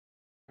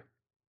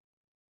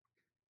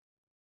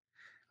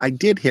I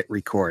did hit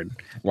record.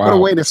 Wow. What a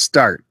way to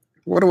start.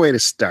 What a way to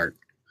start.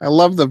 I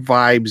love the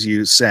vibes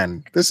you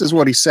send. This is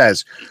what he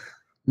says.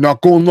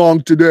 Not going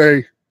long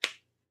today.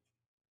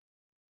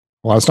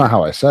 Well, that's not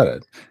how I said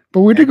it.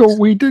 But we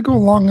did go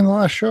long in the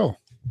last show.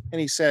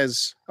 And he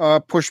says,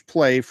 push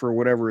play for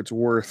whatever it's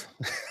worth.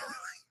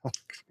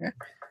 I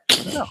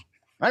don't know.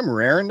 I'm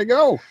raring to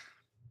go.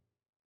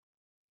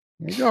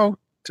 There you go.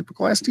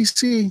 Typical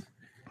STC.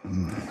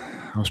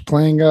 I was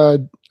playing, at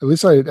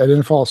least I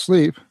didn't fall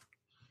asleep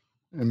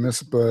and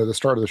miss the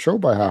start of the show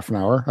by half an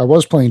hour. I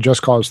was playing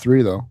Just Cause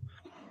 3 though.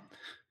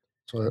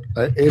 So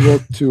I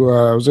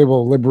was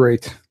able to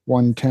liberate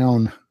one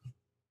town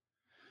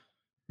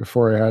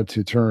before I had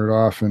to turn it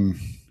off and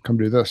come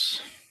do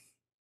this.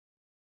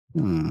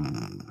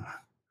 Gotta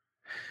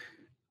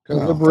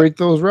liberate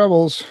those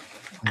rebels.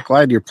 I'm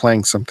glad you're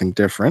playing something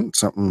different,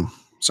 something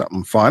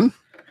fun.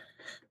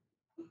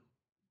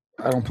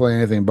 I don't play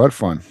anything but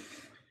fun.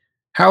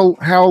 How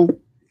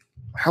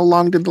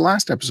long did the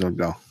last episode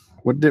go?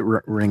 What did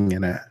it ring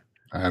in at?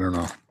 I don't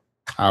know.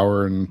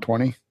 Hour and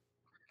 20.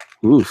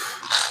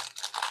 Oof.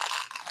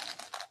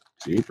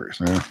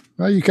 Jeepers. Yeah.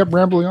 Well, you kept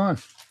rambling on.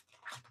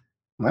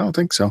 I don't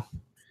think so.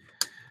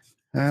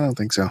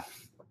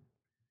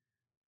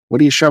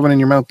 What are you shoving in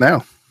your mouth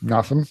now?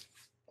 Nothing.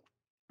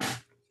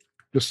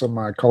 Just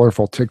some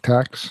colorful Tic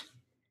Tacs.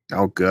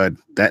 Oh, good.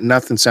 That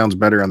nothing sounds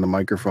better on the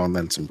microphone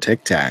than some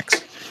Tic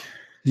Tacs.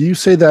 You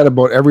say that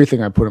about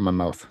everything I put in my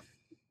mouth.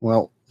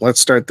 Well, let's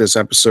start this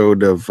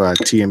episode of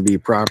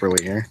TMB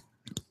properly here.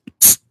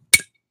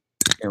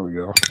 There we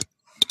go.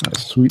 A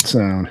sweet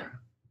sound.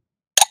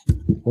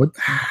 What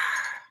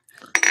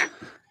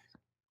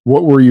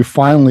were you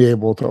finally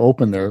able to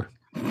open there?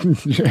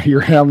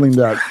 You're handling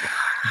that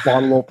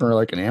bottle opener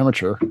like an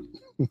amateur.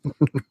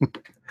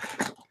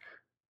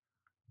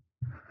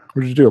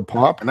 What did you do? A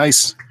pop? A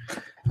nice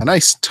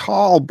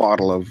tall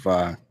bottle of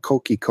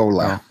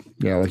Coca-Cola.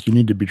 Yeah, like you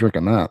need to be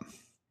drinking that.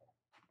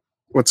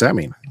 What's that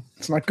mean?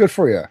 It's not good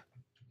for you.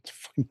 It's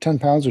fucking 10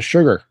 pounds of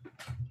sugar.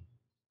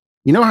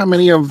 You know how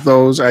many of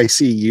those I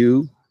see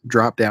you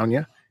drop down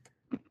you?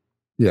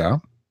 Yeah.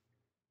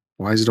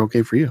 Why is it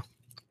okay for you?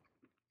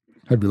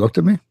 Have you looked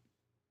at me?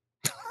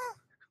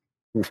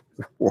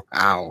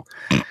 Wow.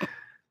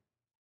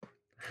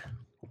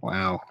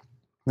 Wow.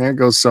 There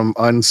goes some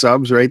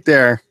unsubs right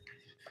there.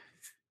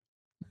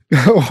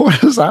 What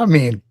does that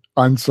mean?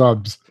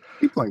 Unsubs.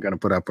 People aren't going to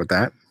put up with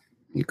that.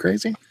 You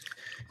crazy?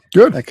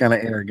 Good. That kind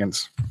of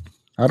arrogance.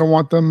 I don't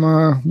want them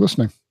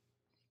listening.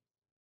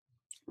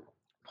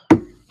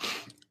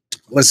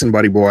 Listen,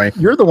 buddy boy.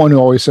 You're the one who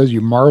always says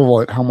you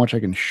marvel at how much I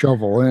can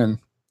shovel in.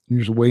 You're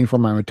just waiting for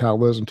my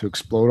metabolism to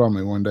explode on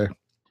me one day.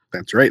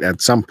 That's right.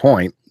 At some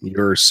point,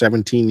 your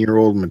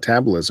 17-year-old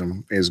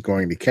metabolism is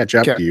going to catch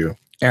up to you.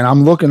 And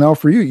I'm looking out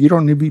for you. You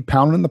don't need to be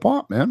pounding the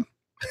pot, man.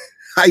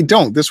 I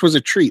don't. This was a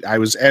treat. I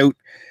was out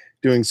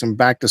doing some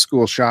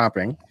back-to-school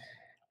shopping,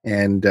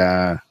 and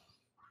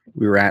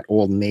we were at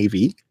Old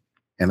Navy,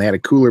 and they had a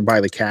cooler by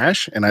the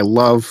cash, and I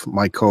love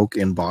my Coke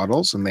in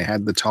bottles, and they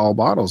had the tall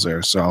bottles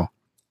there, so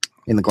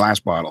in the glass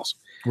bottles.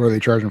 What are they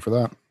charging for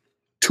that?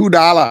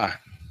 $2.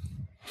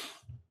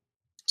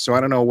 So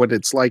I don't know what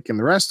it's like in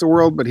the rest of the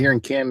world, but here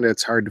in Canada,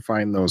 it's hard to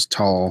find those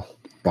tall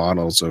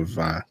bottles of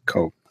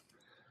Coke.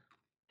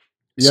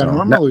 Yeah, so,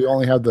 normally we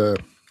only have the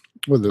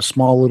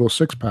small little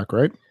 6-pack,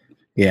 right?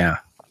 Yeah.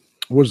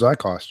 What does that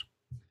cost?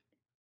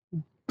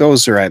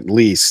 Those are at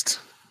least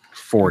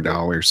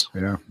 $4.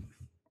 Yeah.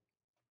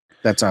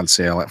 That's on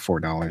sale at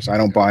 $4. I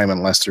don't buy them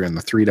unless they're in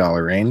the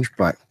 $3 range,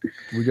 but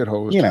we get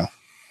hosed. You know,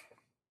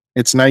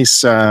 it's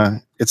nice.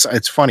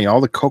 It's funny. All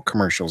the Coke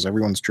commercials,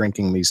 everyone's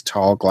drinking these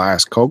tall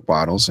glass Coke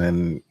bottles,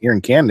 and here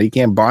in Canada, you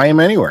can't buy them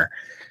anywhere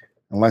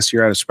unless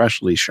you're at a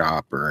specialty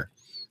shop or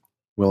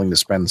willing to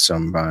spend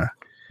some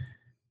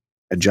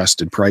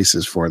adjusted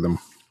prices for them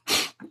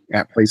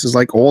at places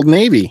like Old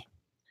Navy,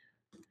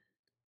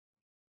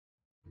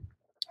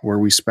 where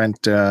we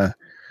spent I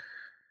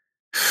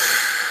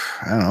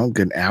don't know, a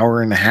good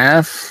hour and a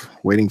half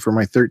waiting for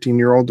my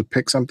 13-year-old to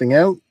pick something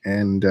out,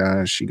 and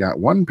she got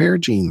one pair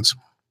of jeans.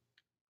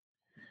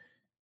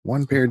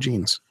 One pair of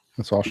jeans.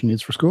 That's all she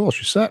needs for school.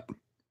 She's set.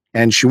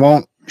 And she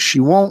won't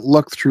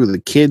look through the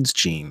kids'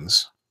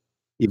 jeans,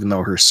 even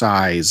though her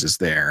size is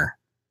there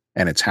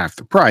and it's half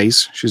the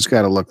price. She's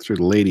got to look through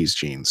the ladies'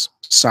 jeans.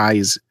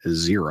 Size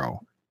 0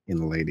 in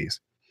the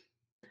ladies.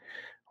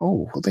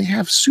 Oh, well, they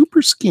have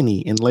super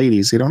skinny in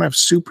ladies. They don't have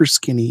super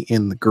skinny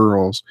in the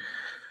girls.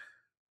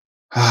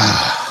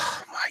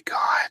 Oh my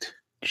God.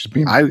 She's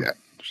being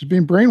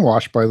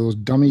brainwashed by those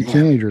dummy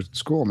teenagers at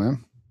school,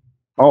 man.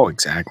 Oh,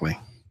 exactly.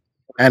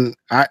 And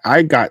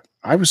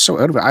I was so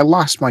out of it. I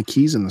lost my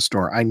keys in the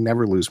store. I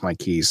never lose my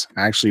keys.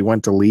 I actually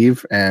went to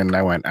leave and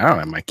I went, I don't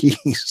have my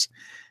keys.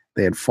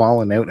 They had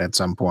fallen out at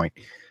some point.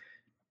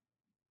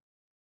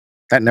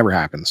 That never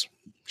happens.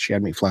 She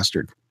had me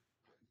flustered.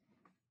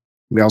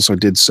 We also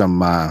did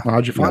some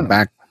how'd you find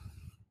back.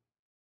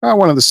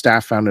 One of the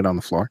staff found it on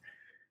the floor.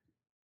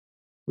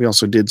 We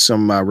also did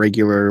some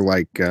regular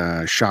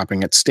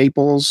shopping at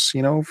Staples,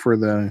 for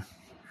the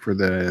for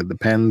the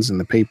pens and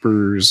the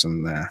papers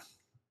and the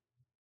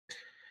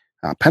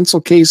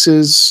pencil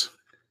cases.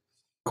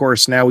 Of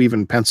course, now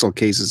even pencil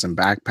cases and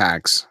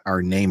backpacks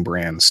are name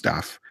brand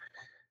stuff.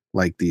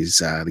 Like these,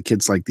 the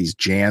kids like these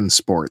Jan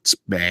Sports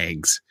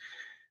bags,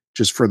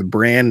 just for the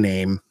brand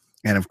name.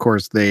 And of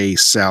course, they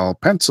sell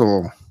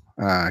pencil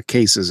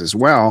cases as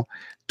well.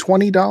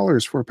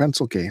 $20 for a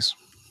pencil case.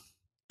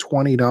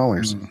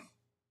 $20.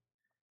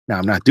 Now,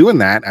 I'm not doing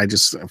that. I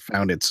just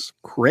found it's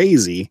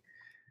crazy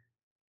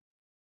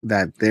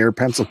that their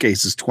pencil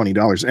case is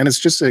 $20. And it's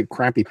just a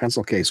crappy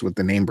pencil case with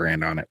the name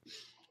brand on it.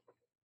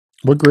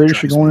 What grade is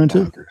she going into?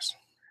 Bonkers.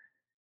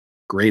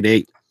 Grade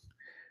 8.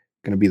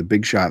 Going to be the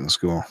big shot in the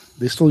school.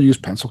 They still use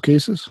pencil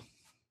cases?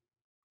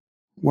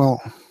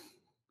 Well,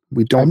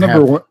 we don't I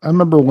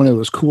remember when it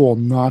was cool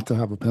not to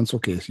have a pencil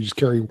case. You just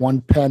carry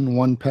one pen,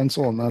 one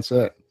pencil, and that's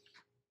it.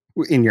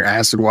 In your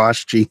acid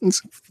wash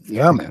jeans?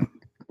 Yeah, man.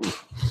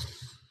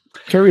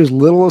 Carry as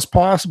little as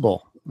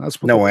possible.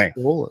 That's what the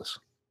goal is.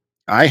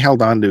 I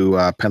held on to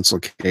a pencil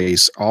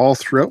case all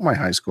throughout my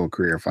high school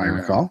career, if I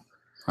recall.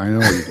 I know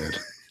you did.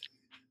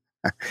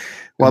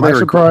 Well, they were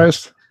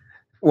surprised.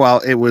 Well,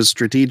 it was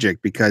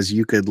strategic because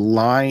you could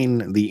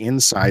line the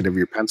inside of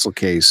your pencil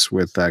case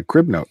with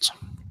crib notes.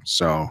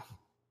 So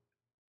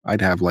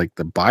I'd have like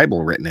the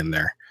Bible written in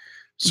there.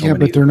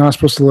 But they're not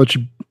supposed to let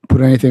you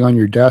put anything on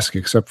your desk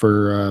except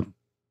for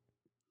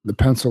the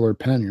pencil or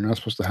pen. You're not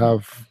supposed to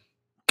have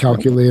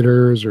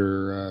calculators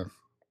or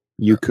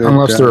you could,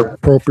 unless they're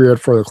appropriate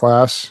for the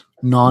class,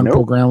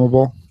 non-programmable.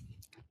 Nope.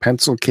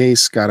 Pencil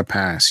case got a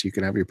pass. You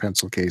could have your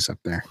pencil case up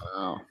there.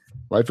 Wow.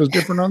 Life is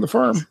different on the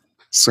farm.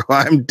 So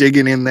I'm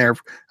digging in there.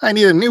 I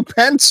need a new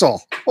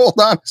pencil. Hold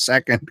on a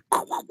second.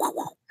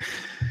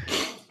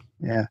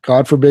 Yeah.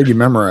 God forbid you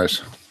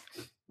memorize.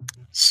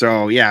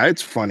 So yeah,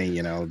 it's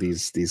funny,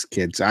 these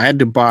kids. I had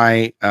to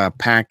buy a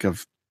pack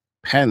of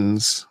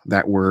pens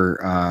that were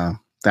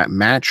that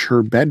match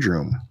her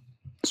bedroom.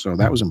 So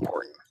that was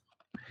important.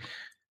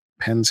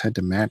 Pens had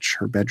to match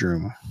her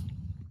bedroom.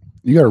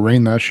 You got to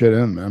rein that shit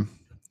in, man.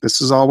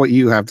 This is all what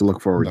you have to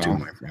look forward to,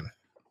 my friend.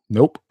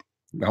 Nope.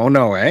 Oh,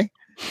 no, eh?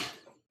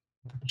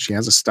 She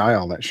has a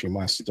style that she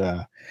must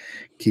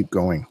keep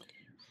going.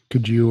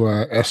 Could you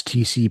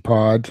STC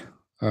pod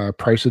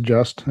price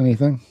adjust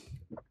anything?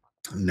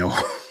 No.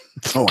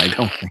 No, I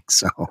don't think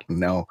so.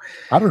 No.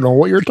 I don't know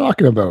what you're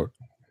talking about.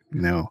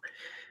 No.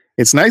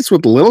 It's nice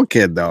with the little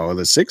kid, though,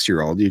 the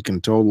 6-year-old. You can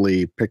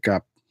totally pick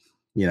up.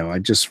 I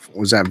just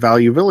was at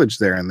Value Village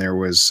there, and there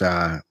was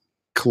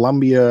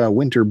Columbia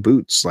winter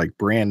boots, like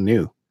brand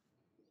new.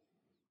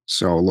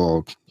 So a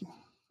little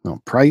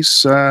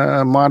price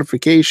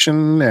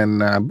modification,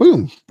 and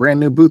boom, brand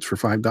new boots for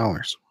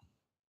 $5.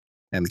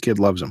 And the kid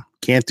loves them.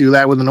 Can't do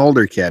that with an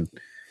older kid.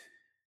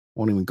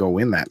 Won't even go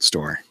in that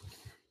store.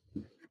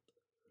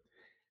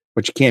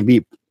 But you can't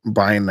beat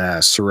buying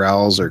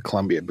Sorels or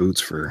Columbia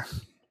boots for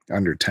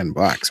under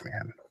 $10,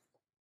 man.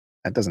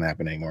 That doesn't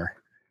happen anymore,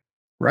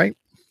 right?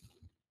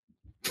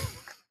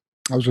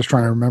 I was just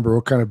trying to remember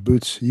what kind of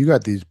boots you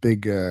got. These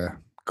big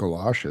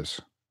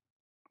galoshes.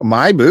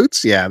 My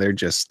boots, yeah, they're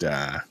just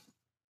I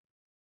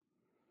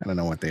don't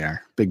know what they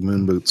are. Big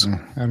moon boots.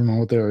 I don't know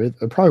what they are.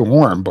 They're probably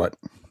warm, but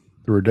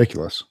they're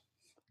ridiculous.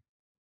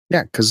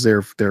 Yeah, because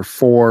they're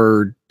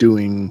for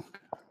doing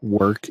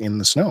work in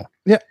the snow.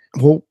 Yeah.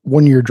 Well,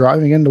 when you're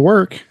driving into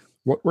work,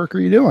 what work are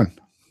you doing?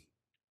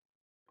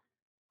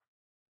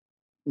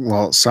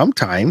 Well,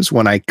 sometimes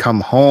when I come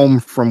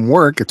home from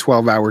work, a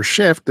 12-hour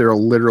shift,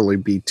 there'll literally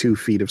be 2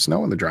 feet of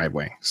snow in the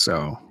driveway.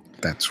 So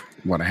that's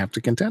what I have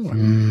to contend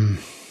with.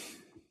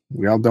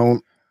 We all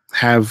don't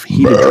have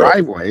heated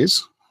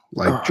driveways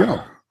like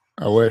Joe.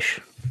 I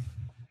wish.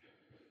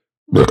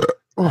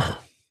 Oh,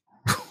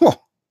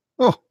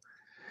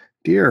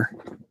 dear.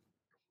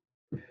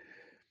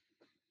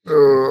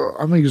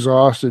 I'm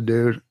exhausted,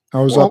 dude. I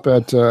was up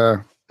at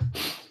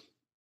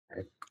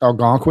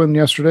Algonquin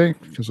yesterday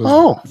because I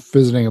was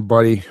visiting a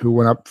buddy who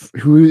went up.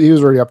 He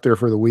was already up there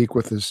for the week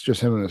with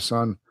just him and his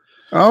son.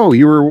 Oh,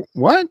 you were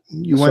what?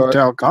 You went to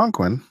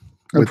Algonquin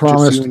with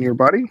just you and your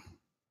buddy?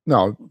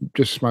 No,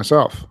 just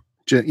myself.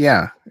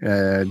 Yeah,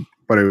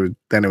 but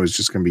then it was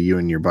just going to be you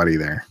and your buddy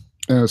there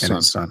and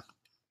his son.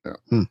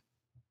 Yeah.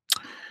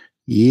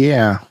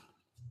 Yeah.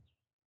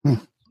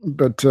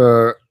 But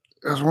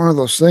it was one of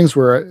those things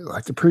where,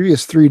 like the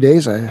previous 3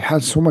 days, I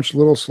had so much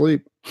little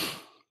sleep.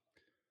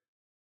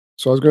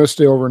 So I was going to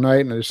stay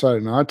overnight, and I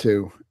decided not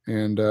to.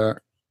 And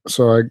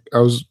so I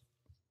was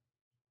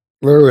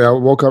literally, I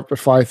woke up at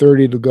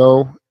 5:30 to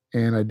go,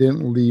 and I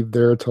didn't leave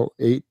there till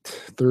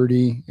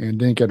 8:30, and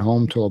didn't get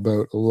home till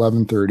about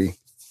 11:30.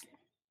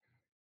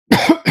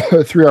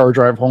 A 3-hour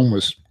drive home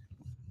was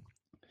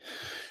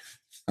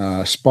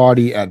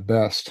spotty at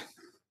best.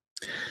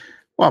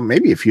 Well,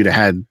 maybe if you'd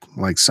had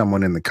like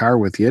someone in the car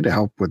with you to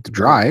help with the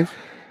drive.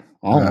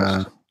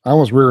 Almost. I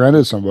almost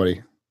rear-ended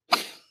somebody. I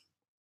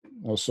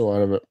was so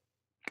out of it.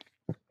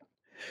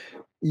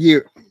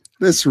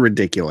 This is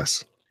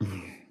ridiculous.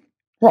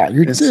 Well,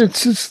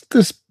 it's just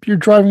this. You're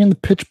driving in the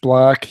pitch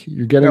black.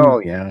 You're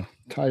getting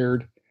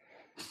tired.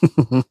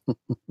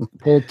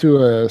 Pull to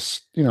a,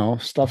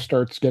 stuff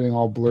starts getting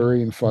all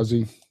blurry and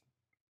fuzzy.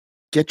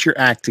 Get your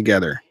act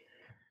together.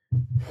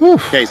 Whew.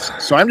 Okay,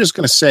 so I'm just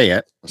going to say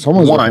it.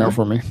 Someone's looking out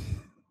for me.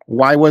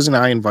 Why wasn't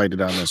I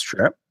invited on this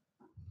trip?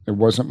 It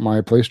wasn't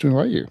my place to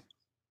invite you.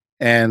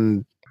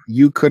 And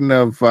you couldn't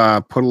have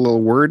put a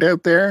little word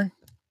out there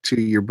to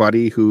your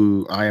buddy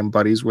who I am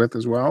buddies with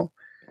as well?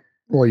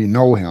 Well, you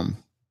know him.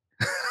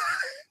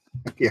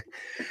 Yeah.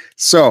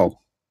 So,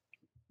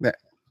 that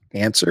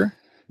answer?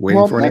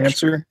 Waiting for an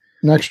answer?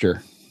 Next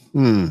year.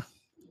 You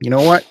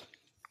know what?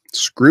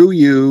 Screw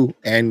you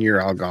and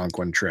your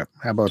Algonquin trip.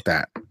 How about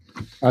that?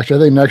 Actually,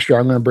 I think next year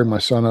I'm going to bring my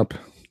son up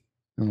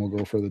and we'll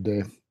go for the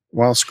day.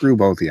 Well, screw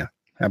both of you.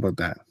 How about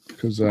that?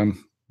 Because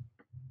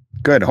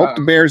good. Hope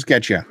the Bears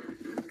get you.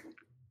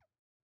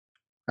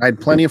 I had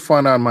plenty of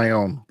fun on my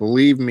own.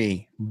 Believe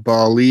me.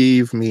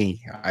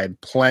 I had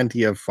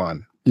plenty of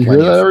fun. You hear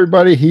that,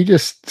 everybody? He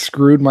just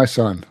screwed my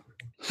son,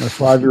 my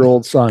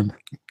 5-year-old son.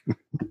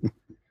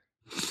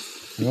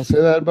 Don't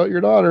say that about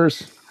your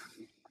daughters.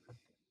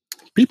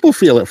 People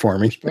feel it for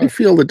me. They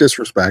feel the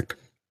disrespect.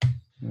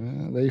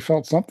 They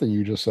felt something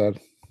you just said.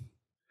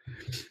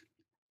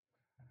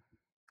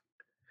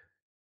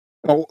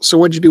 Oh, so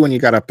what'd you do when you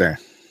got up there?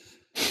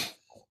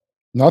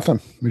 Nothing.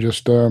 We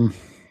just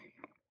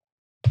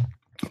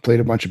played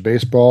a bunch of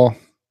baseball,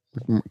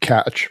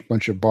 catch, a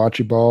bunch of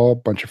bocce ball, a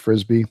bunch of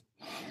frisbee.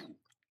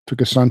 Took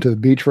his son to the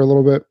beach for a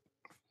little bit.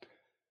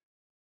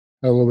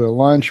 Had a little bit of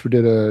lunch. We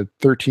did a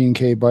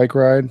 13K bike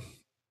ride.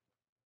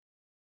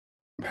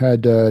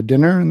 Had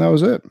dinner, and that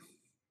was it.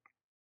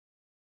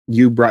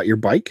 You brought your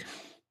bike?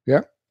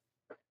 Yeah.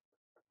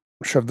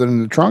 Shoved it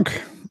in the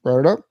trunk. Brought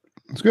it up.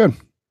 It's good.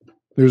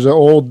 There's an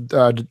old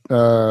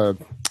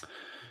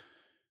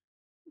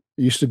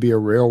used to be a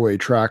railway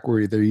track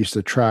where they used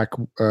to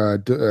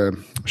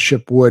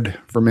ship wood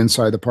from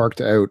inside the park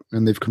to out,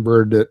 and they've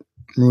converted it,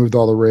 moved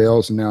all the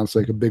rails, and now it's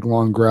like a big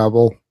long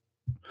gravel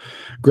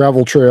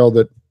trail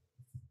that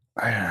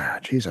I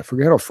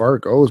forget how far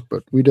it goes,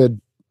 but we did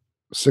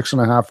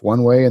 6.5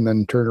 one way and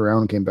then turned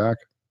around and came back.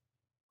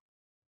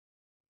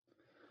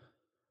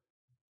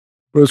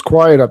 But it was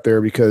quiet up there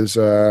because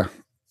the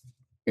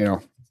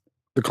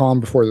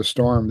calm before the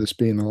storm, this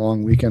being a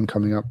long weekend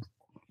coming up,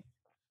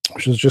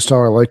 which is just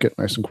how I like it.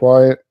 Nice and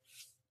quiet,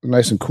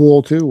 nice and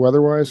cool too,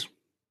 weather-wise.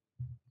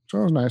 So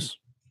it was nice.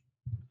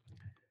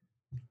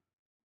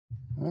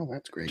 Oh,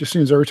 that's great. Just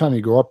seems every time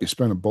you go up, you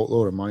spend a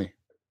boatload of money.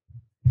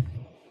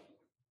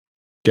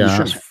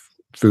 Gas,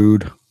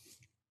 food.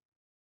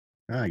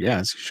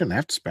 Yes, you shouldn't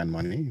have to spend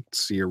money.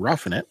 You're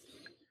roughing it.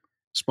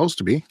 Supposed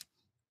to be.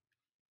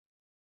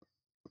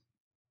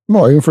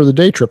 Well, even for the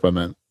day trip, I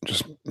meant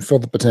just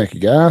filled up a tank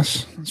of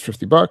gas. It's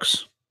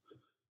 $50.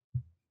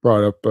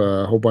 Brought up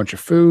a whole bunch of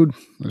food.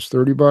 That's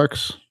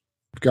 $30. You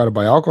got to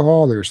buy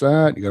alcohol. There's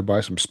that. You got to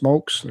buy some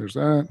smokes. There's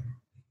that.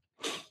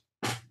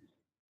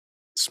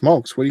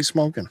 Smokes? What are you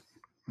smoking?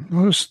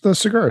 Well, it's the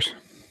cigars.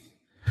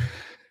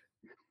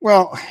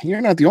 Well,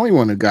 you're not the only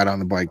one who got on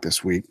the bike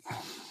this week.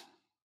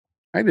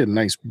 I did a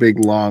nice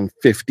big long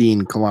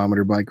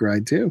 15-kilometer bike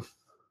ride too.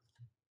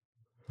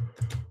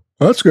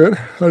 That's good.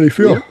 How do you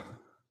feel? Yeah.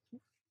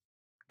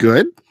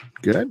 Good.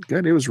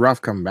 It was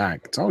rough coming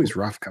back. It's always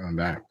rough coming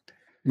back.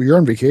 Well, you're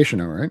on vacation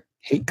now, right?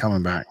 Hate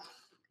coming back.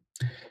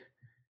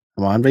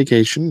 I'm on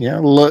vacation.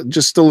 Yeah,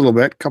 just a little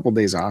bit. Couple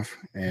days off,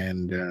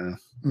 and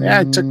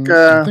I took.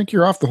 I think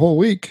you're off the whole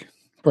week,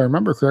 if I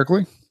remember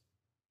correctly.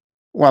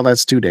 Well,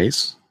 that's 2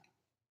 days.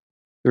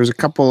 There was a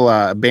couple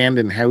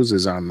abandoned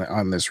houses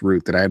on this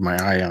route that I had my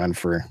eye on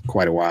for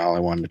quite a while. I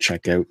wanted to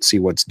check out, see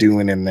what's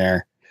doing in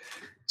there.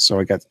 So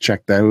I got to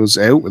check those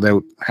out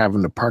without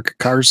having to park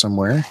a car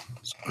somewhere.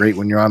 It's great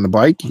when you're on the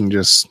bike. You can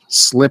just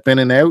slip in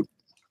and out,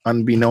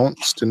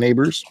 unbeknownst to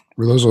neighbors.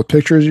 Were those the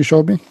pictures you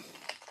showed me?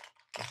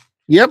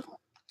 Yep.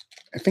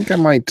 I think I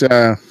might,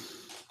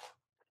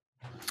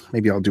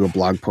 maybe I'll do a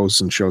blog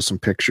post and show some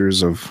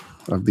pictures of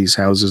these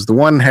houses. The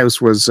one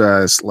house was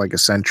like a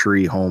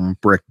century home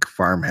brick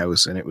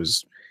farmhouse, and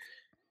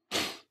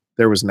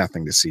there was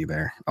nothing to see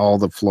there. All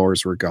the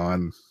floors were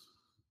gone.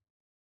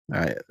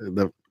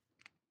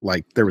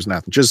 There was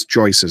nothing, just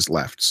joists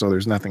left. So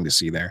there's nothing to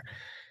see there.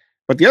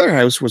 But the other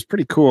house was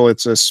pretty cool.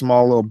 It's a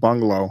small little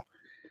bungalow,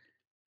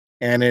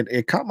 and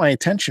it caught my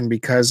attention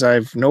because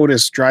I've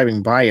noticed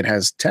driving by it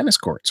has tennis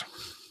courts.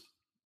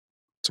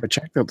 So I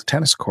checked out the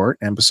tennis court,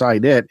 and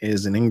beside it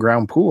is an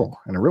in-ground pool,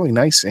 and a really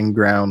nice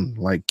in-ground,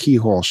 like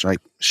keyhole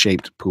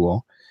shaped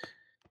pool.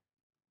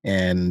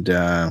 And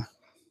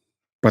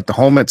but the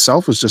home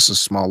itself was just a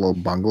small little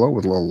bungalow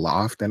with a little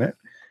loft in it.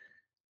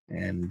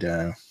 And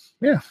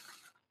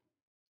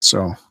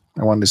so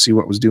I wanted to see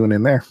what was doing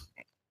in there.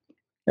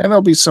 And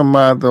there'll be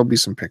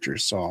some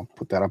pictures, so I'll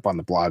put that up on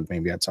the blog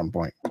maybe at some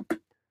point.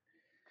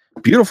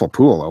 Beautiful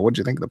pool, though. What'd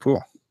you think of the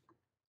pool?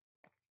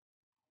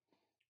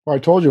 Well, I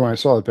told you when I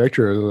saw the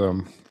picture,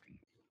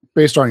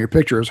 based on your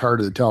picture, it's hard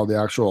to tell the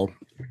actual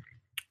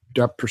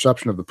depth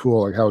perception of the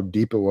pool, like how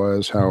deep it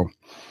was,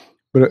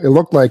 but it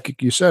looked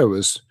like you said it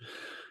was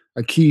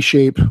a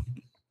keyhole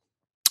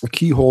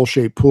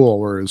shaped pool,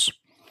 whereas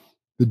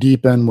The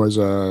deep end was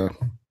a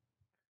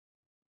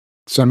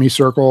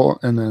semicircle,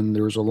 and then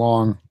there was a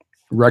long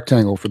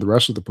rectangle for the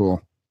rest of the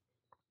pool.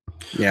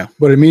 Yeah.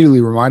 But it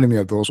immediately reminded me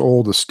of those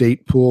old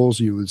estate pools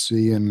you would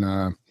see in,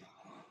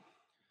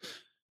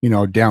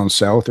 down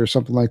south or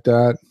something like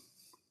that.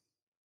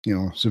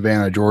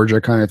 Savannah, Georgia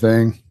kind of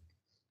thing.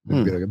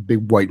 It'd be like a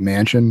big white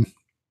mansion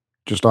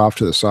just off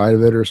to the side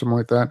of it or something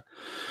like that.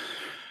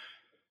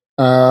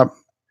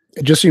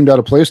 It just seemed out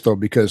of place though,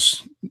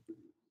 because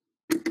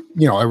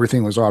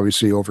everything was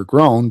obviously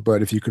overgrown.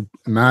 But if you could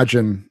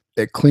imagine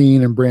it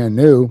clean and brand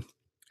new,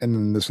 and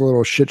then this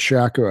little shit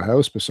shack of a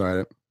house beside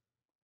it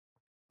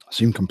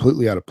seemed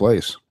completely out of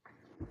place.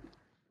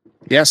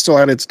 Yeah, still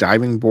had its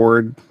diving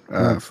board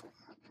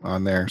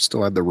on there.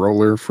 Still had the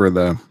roller for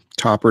the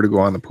topper to go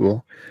on the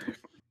pool.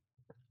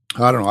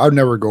 I don't know. I'd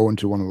never go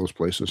into one of those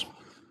places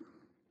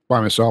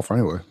by myself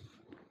anyway.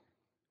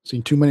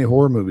 Seen too many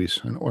horror movies.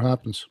 I know what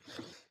happens.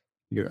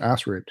 You get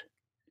ass raped.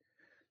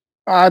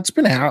 It's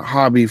been a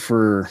hobby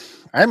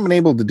I haven't been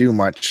able to do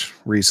much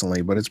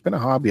recently, but it's been a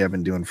hobby I've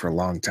been doing for a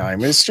long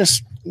time. It's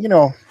just,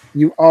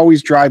 you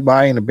always drive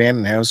by an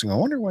abandoned house and go, I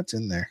wonder what's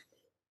in there.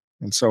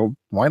 And so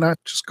why not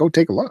just go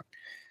take a look?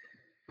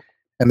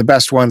 And the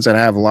best ones that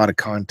have a lot of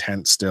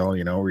content still,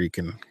 where you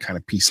can kind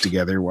of piece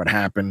together what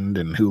happened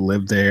and who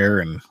lived there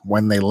and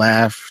when they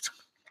left,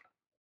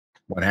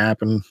 what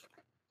happened.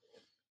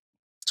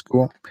 It's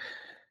cool.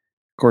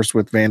 Of course,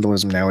 with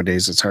vandalism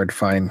nowadays, it's hard to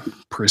find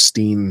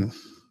pristine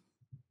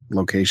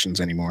locations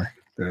anymore.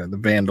 The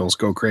vandals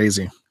go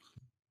crazy.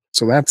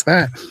 So that's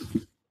that.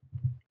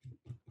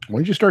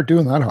 When did you start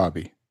doing that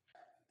hobby?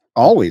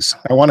 Always.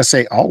 I want to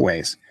say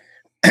always.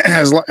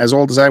 As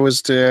old as I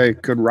was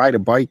could ride a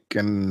bike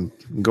and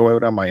go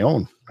out on my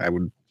own, I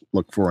would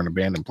look for an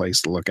abandoned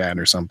place to look at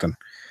or something.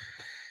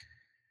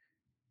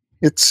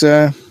 It's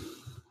something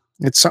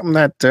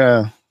that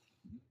a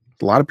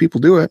lot of people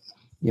do it.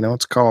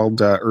 It's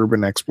called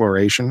urban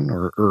exploration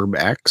or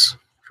UrbX.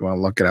 If you want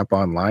to look it up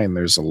online,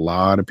 there's a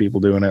lot of people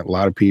doing it. A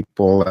lot of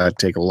people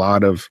take a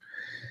lot of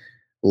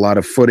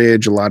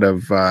footage. A lot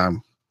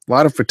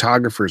of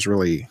photographers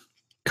really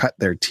cut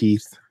their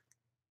teeth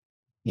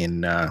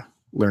in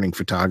learning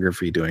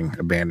photography, doing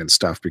abandoned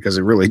stuff, because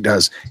it really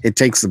does. It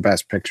takes the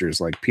best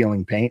pictures, like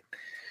peeling paint,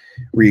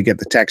 where you get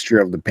the texture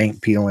of the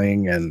paint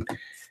peeling and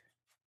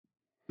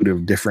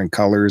of different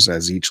colors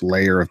as each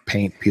layer of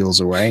paint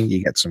peels away.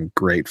 You get some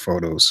great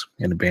photos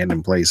in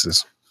abandoned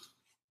places.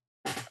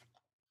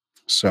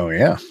 So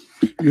yeah.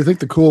 You think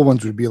the cool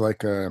ones would be like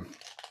the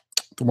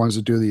ones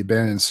that do the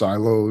abandoned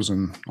silos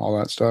and all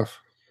that stuff?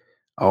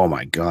 Oh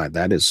my God,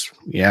 that is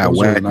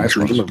wet nice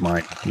dream of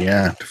mine.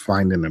 Yeah, to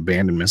find an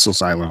abandoned missile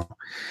silo.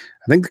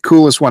 I think the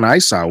coolest one I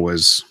saw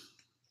was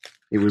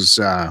it was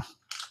a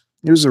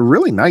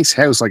really nice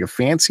house, like a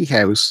fancy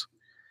house,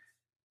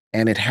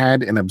 and it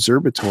had an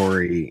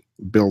observatory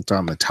built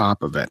on the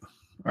top of it,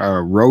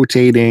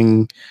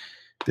 rotating.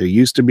 There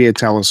used to be a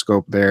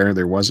telescope there.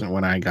 There wasn't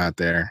when I got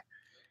there.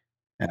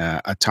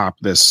 Atop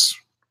this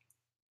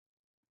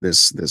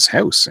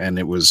house, and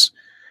it was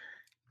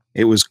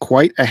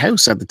quite a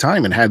house at the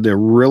time. It had a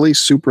really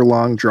super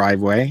long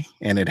driveway,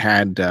 and it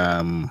had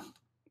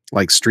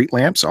like street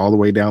lamps all the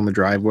way down the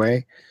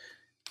driveway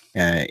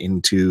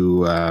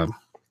into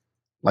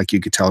like you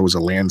could tell it was a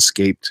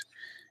landscaped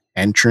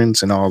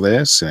entrance and all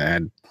this.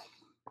 And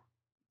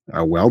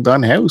had a well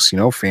done house,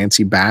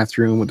 fancy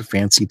bathroom with a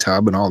fancy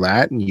tub and all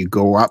that. And you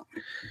go up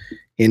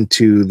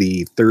into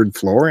the third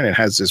floor, and it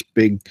has this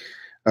big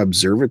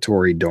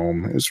observatory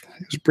dome. It was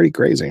pretty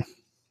crazy.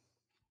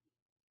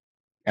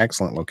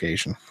 Excellent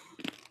location.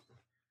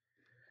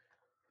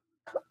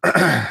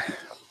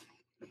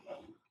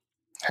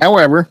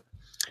 However,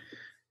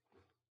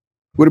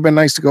 would have been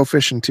nice to go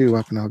fishing too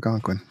up in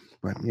Algonquin,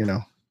 but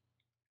well,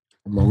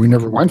 we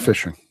never went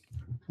fishing.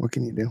 What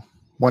can you do?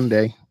 One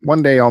day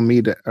I'll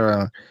meet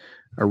a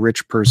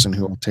rich person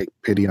who will take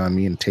pity on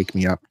me and take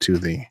me up to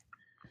the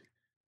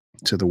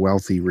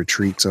wealthy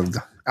retreats of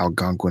the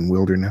Algonquin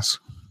wilderness.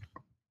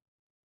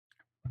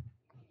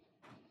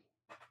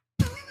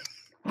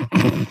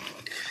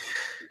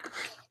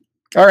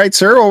 All right,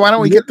 sir. Well, why don't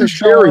we get this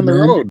show on the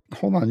road?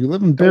 Hold on. You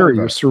live in Barrie.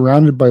 You're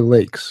surrounded by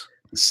lakes.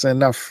 It's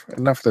enough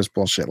of this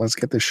bullshit. Let's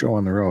get this show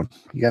on the road.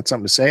 You got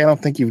something to say? I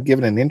don't think you've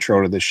given an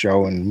intro to this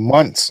show in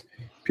months.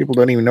 People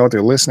don't even know what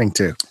they're listening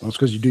to. Well, it's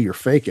because you do your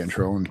fake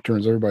intro and it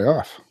turns everybody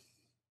off.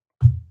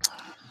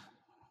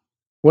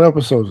 What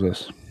episode is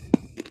this?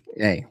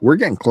 Hey, we're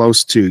getting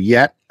close to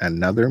yet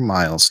another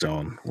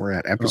milestone. We're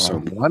at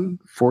episode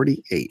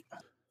 148.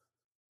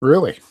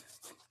 Really?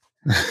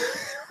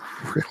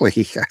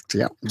 Really?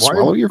 Yeah.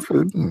 Swallow your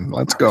food and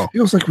let's go. It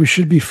feels like we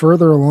should be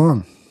further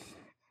along.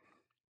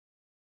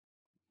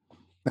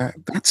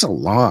 That's a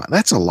lot.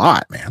 That's a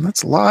lot, man.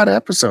 That's a lot of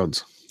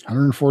episodes.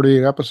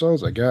 148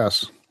 episodes, I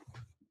guess.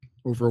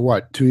 Over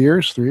what? 2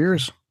 years? 3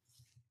 years?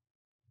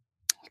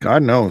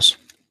 God knows.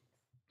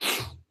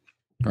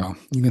 Well,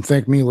 you can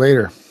thank me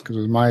later because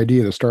it was my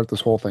idea to start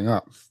this whole thing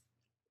up.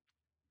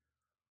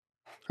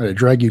 I had to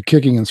drag you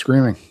kicking and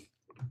screaming.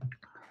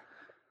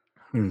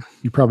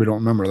 You probably don't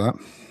remember that.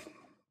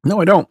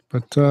 No, I don't.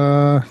 But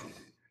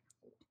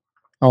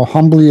I'll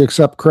humbly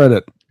accept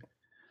credit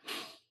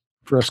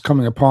for us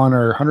coming upon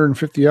our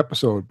 150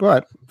 episode.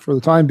 But for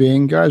the time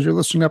being, guys, you're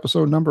listening to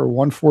episode number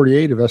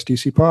 148 of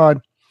STC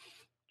Pod.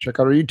 Check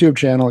out our YouTube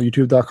channel,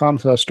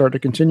 youtube.com/start to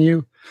continue.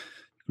 You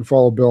can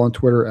follow Bill on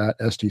Twitter at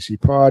STC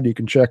Pod. You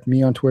can check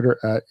me on Twitter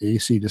at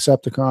AC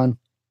Decepticon.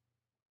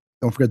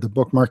 Don't forget to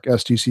bookmark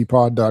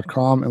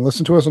stcpod.com and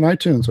listen to us on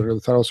iTunes under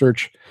the title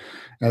search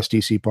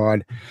STC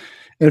Pod.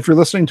 And if you're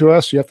listening to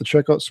us, you have to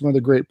check out some of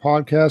the great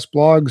podcasts,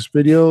 blogs,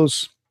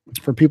 videos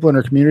from people in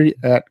our community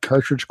at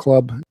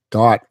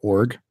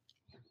cartridgeclub.org.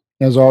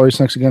 As always,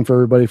 thanks again for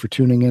everybody for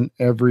tuning in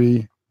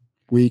every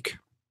week,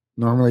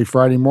 normally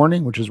Friday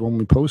morning, which is when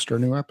we post our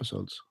new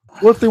episodes.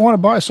 What if they want to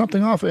buy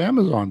something off of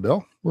Amazon,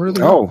 Bill? Where do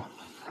they go?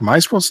 Am I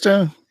supposed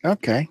to?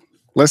 Okay.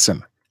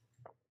 Listen,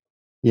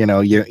 you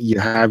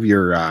have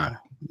your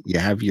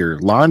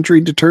laundry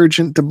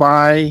detergent to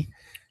buy.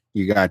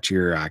 You got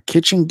your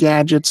kitchen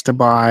gadgets to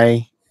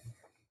buy.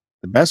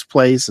 The best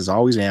place is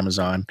always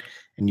Amazon,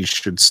 and you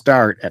should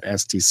start at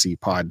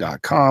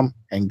stcpod.com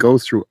and go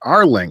through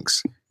our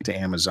links to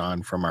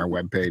Amazon from our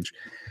webpage.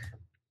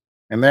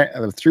 And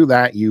through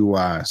that, you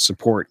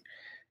support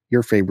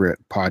your favorite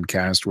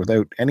podcast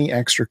without any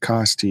extra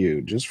cost to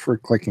you, just for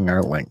clicking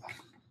our link.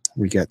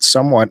 We get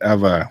somewhat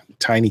of a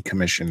tiny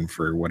commission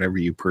for whatever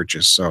you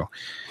purchase. So,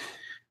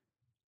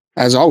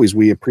 as always,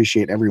 we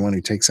appreciate everyone who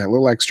takes that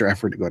little extra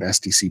effort to go to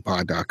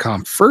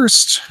stcpod.com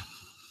first,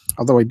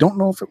 although I don't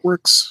know if it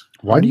works.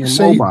 Why do you always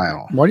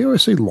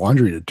say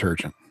laundry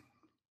detergent?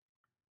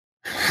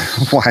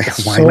 Why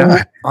so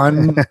not?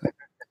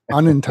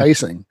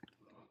 Unenticing.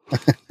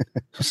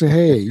 Say,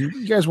 hey,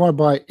 you guys want to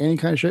buy any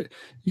kind of shit?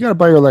 You got to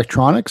buy your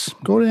electronics?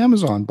 Go to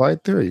Amazon, buy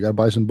it there. You got to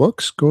buy some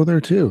books? Go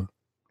there too.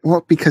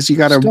 Well, because you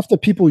got to stuff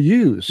that people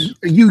use.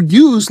 You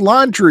use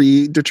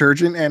laundry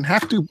detergent and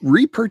have to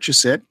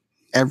repurchase it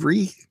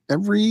every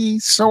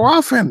so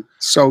often.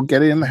 So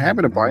get in the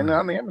habit of buying it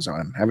on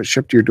Amazon. Have it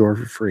shipped to your door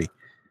for free.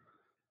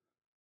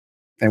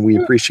 And we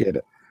appreciate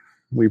it.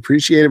 We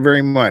appreciate it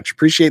very much.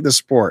 Appreciate the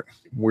support.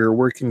 We're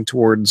working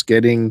towards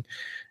getting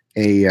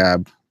a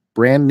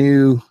brand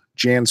new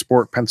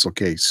JanSport pencil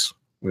case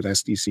with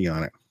SDC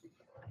on it.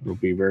 It'll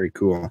be very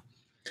cool.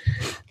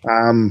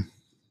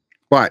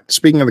 But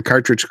speaking of the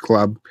Cartridge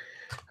Club,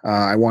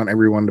 I want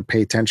everyone to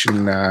pay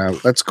attention.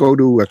 Let's go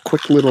to a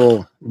quick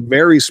little,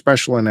 very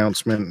special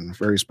announcement,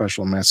 very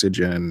special message,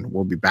 and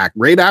we'll be back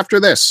right after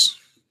this.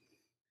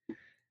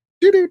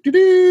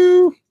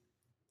 Do-do-do-do.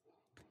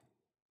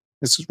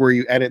 This is where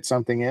you edit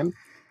something in.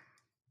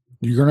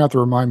 You're going to have to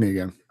remind me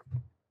again.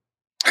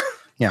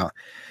 Yeah.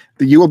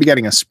 You will be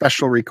getting a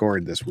special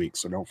record this week,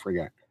 so don't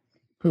forget.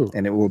 Who?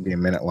 And it will be a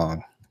minute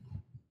long.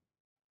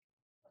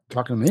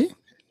 Talking to me?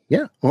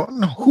 Yeah. Well,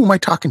 no, who am I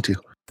talking to?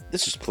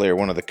 This is Player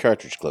One of the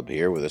Cartridge Club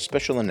here with a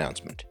special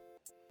announcement.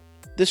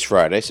 This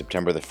Friday,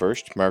 September the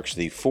 1st, marks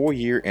the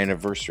 4-year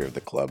anniversary of the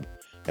club,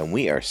 and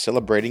we are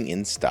celebrating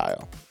in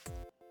style.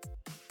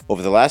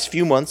 Over the last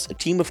few months, a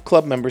team of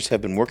club members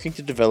have been working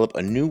to develop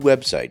a new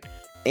website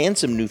and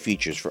some new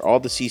features for all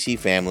the CC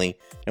family,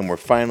 and we're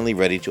finally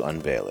ready to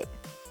unveil it.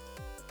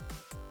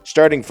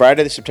 Starting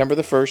Friday, September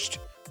the 1st,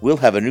 we'll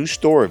have a new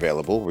store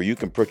available where you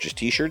can purchase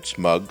t-shirts,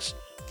 mugs,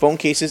 phone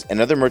cases, and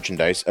other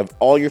merchandise of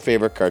all your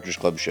favorite Cartridge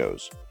Club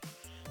shows.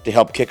 To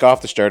help kick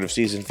off the start of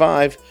Season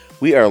 5,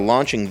 we are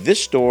launching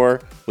this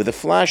store with a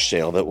flash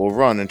sale that will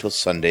run until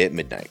Sunday at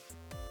midnight.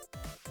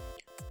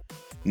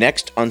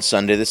 Next, on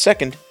Sunday the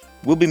 2nd,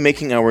 we'll be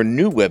making our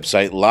new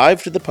website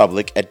live to the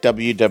public at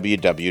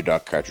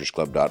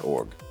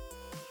www.cartridgeclub.org.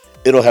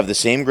 It'll have the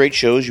same great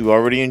shows you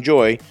already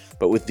enjoy,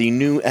 but with the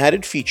new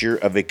added feature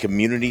of a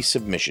community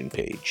submission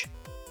page.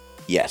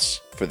 Yes,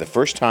 for the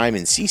first time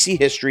in CC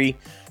history,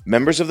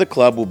 members of the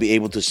club will be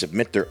able to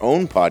submit their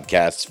own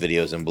podcasts,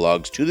 videos, and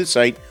blogs to the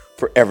site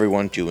for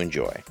everyone to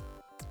enjoy.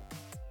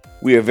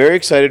 We are very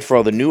excited for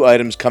all the new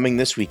items coming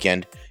this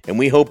weekend, and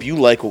we hope you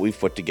like what we've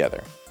put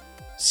together.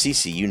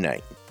 CC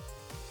Unite.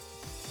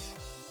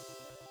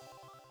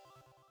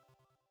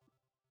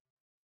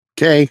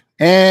 Okay,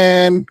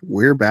 and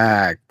we're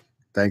back.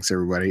 Thanks,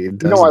 everybody. It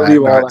does I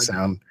leave all that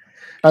sound.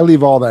 I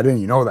leave all that in.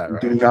 You know that,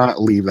 right? Do not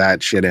leave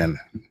that shit in.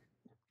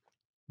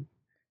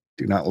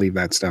 Do not leave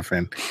that stuff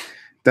in.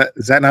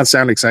 Does that not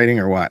sound exciting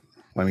or what?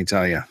 Let me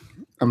tell you.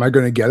 Am I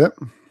going to get it?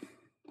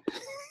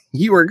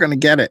 You are going to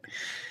get it.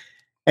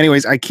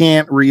 Anyways, I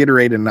can't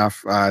reiterate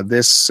enough.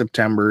 This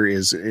September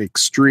is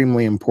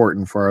extremely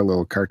important for our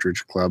little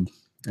Cartridge Club.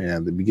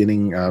 The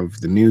beginning of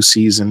the new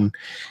season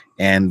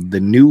and the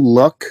new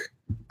look.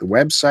 The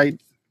website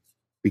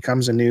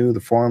becomes anew.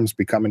 The forums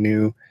become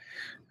anew.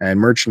 And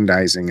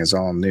merchandising is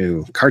all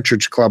new.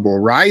 Cartridge Club will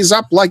rise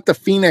up like the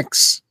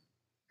phoenix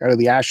out of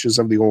the ashes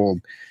of the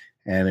old.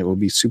 And it will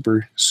be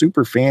super,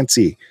 super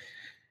fancy.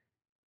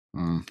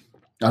 I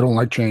don't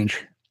like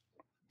change.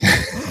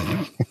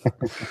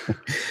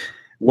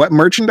 What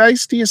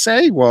merchandise do you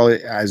say? Well,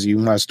 as you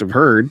must have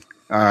heard,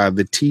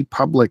 the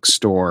TeePublic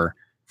store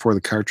for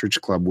the Cartridge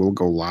Club will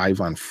go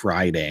live on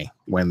Friday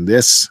when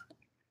this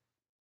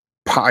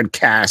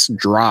podcast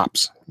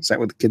drops. Is that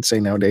what the kids say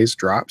nowadays?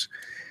 Drops.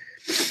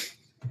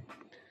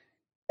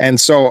 And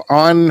so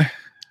on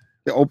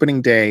the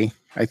opening day,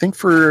 I think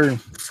for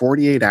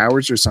 48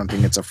 hours or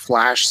something, it's a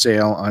flash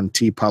sale on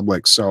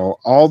TeePublic. So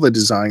all the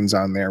designs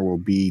on there will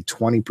be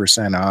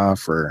 20%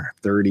 off or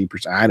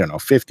 30%. I don't know,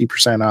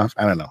 50% off.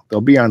 I don't know. They'll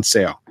be on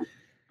sale.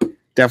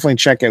 Definitely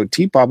check out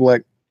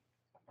TeePublic.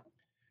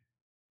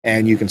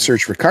 And you can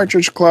search for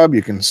Cartridge Club.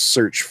 You can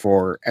search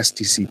for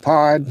STC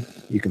Pod.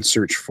 You can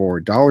search for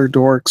Dollar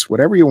Dorks,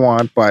 whatever you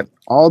want. But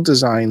all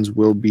designs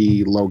will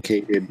be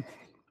located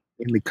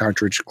in the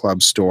Cartridge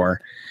Club store.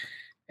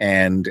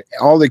 And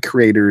all the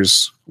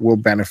creators will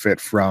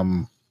benefit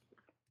from,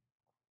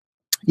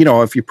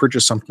 if you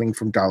purchase something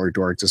from Dollar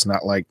Dorks, it's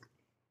not like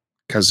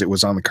because it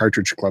was on the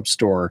Cartridge Club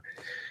store,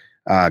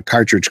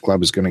 Cartridge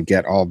Club is going to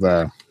get all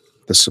the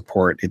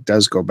support. It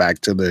does go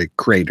back to the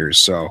creators.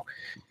 So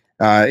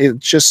it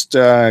just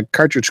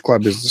Cartridge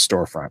Club is the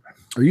storefront.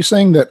 Are you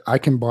saying that I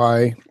can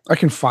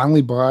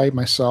finally buy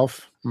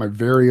myself my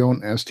very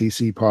own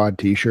STC Pod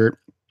t-shirt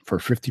for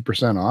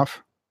 50%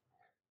 off?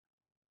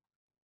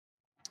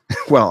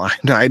 Well,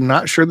 I'm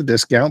not sure the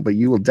discount, but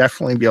you will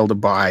definitely be able to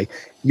buy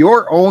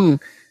your own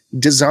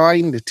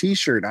designed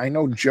t-shirt. I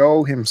know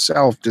Joe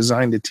himself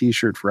designed a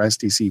t-shirt for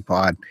STC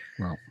Pod.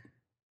 Wow.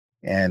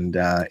 And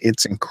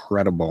it's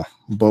incredible.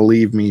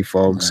 Believe me,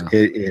 folks,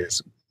 Yeah.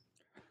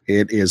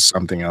 It is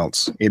something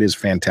else. It is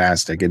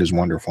fantastic. It is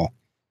wonderful.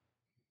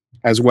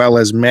 As well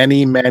as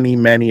many, many,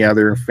 many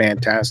other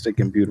fantastic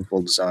and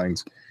beautiful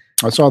designs.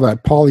 I saw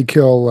that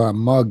Polykill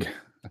mug.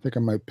 I think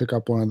I might pick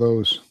up one of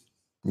those.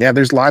 Yeah,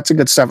 there's lots of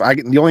good stuff.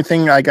 The only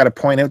thing I got to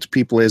point out to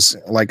people is,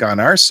 like on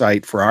our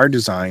site for our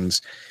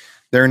designs,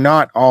 they're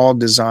not all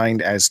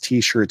designed as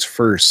t-shirts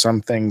first.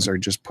 Some things are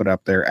just put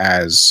up there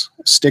as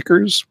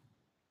stickers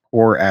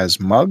or as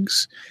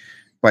mugs,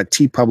 but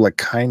TeePublic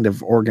kind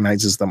of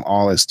organizes them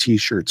all as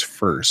t-shirts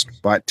first.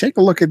 But take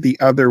a look at the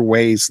other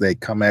ways they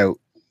come out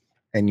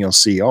and you'll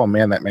see, oh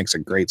man, that makes a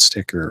great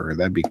sticker, or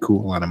that'd be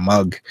cool on a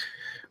mug,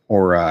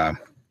 or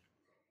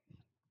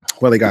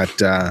they got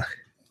the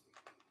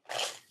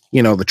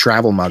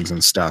travel mugs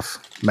and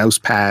stuff, mouse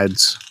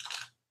pads,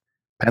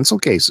 pencil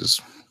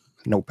cases,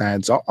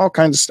 notepads, all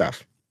kinds of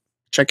stuff.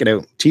 Check it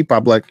out,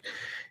 TeePublic,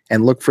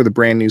 and look for the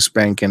brand new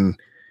spanking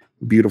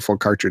beautiful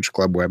Cartridge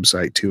Club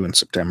website too in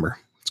September.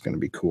 It's going to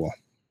be cool.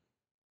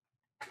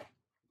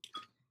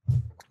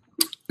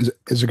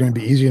 Is it going to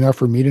be easy enough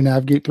for me to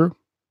navigate through?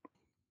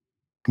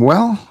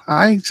 Well,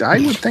 I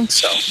would think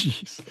so.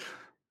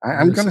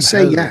 I'm going to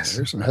say yes.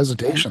 There's some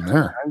hesitation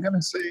there. I'm going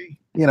to say,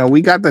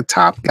 we got the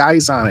top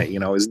guys on it.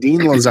 Is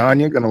Dean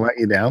Lasagna going to let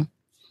you down?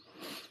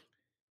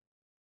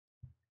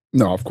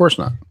 No, of course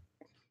not.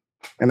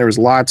 And there was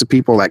lots of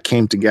people that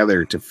came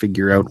together to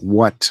figure out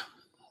what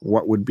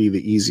would be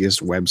the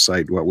easiest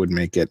website, what would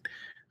make it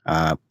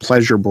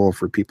pleasurable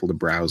for people to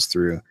browse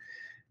through,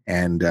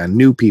 and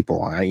new people,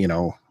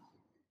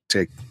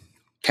 to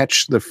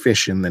catch the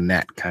fish in the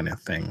net kind of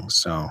thing.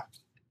 So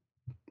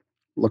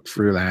look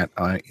for that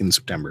in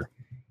September.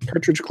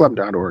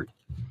 CartridgeClub.org.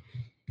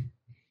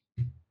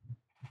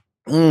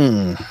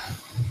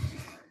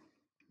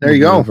 There you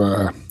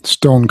go.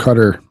 Stone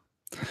cutter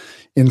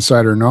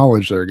insider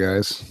knowledge there,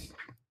 guys.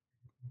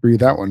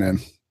 Breathe that one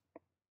in.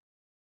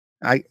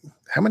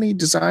 How many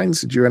designs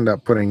did you end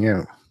up putting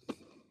in?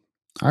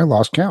 I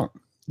lost count.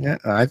 Yeah,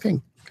 I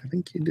think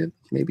you did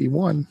maybe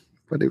one,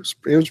 but it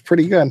was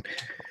pretty good.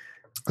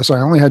 So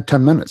I only had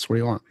 10 minutes. What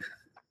do you want?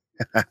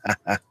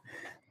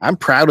 I'm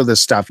proud of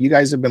this stuff. You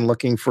guys have been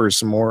looking for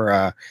some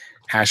more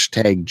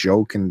hashtag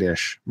Joe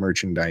Condish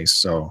merchandise.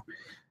 So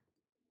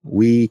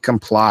we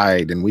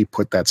complied and we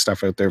put that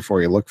stuff out there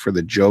for you. Look for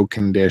the Joe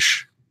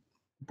Condish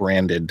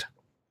branded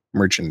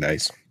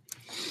merchandise.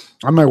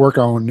 I might work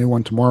on a new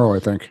one tomorrow, I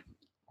think.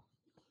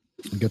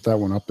 Get that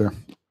one up there.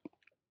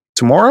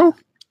 Tomorrow?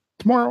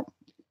 Tomorrow.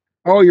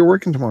 Oh, you're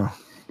working tomorrow.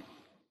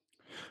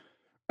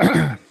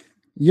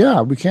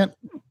 Yeah, we can't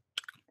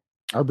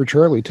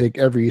arbitrarily take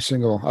every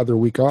single other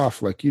week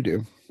off like you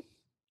do.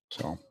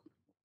 So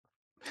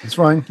it's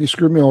fine. You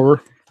screwed me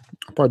over.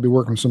 I'll probably be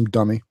working some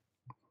dummy.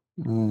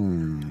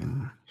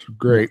 So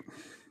great.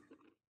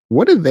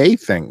 What do they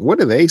think? What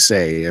do they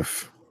say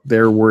if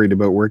they're worried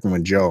about working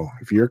with Joe?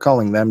 If you're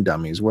calling them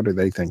dummies, what are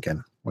they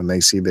thinking when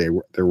they see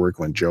they're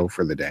working with Joe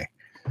for the day?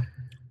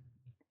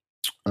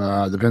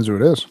 Depends who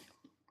it is.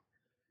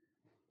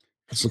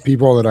 It's the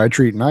people that I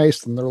treat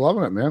nice, and they're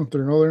loving it, man.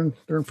 They're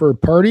in for a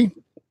party.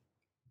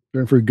 They're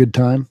in for a good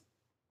time.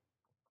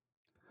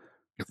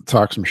 Get to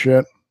talk some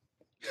shit.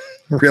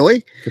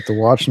 Really? Get to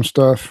watch some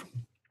stuff.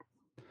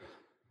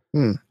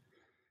 Get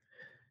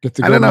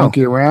to I go don't know.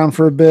 monkey around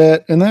for a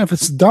bit. And then if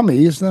it's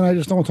dummies, then I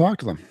just don't talk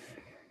to them.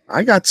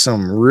 I got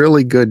some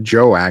really good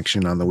Joe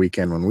action on the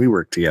weekend when we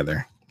worked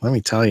together. Let me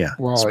tell you,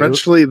 Well,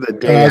 especially the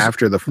day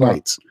after the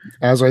fights.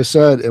 As I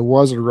said, it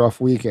was a rough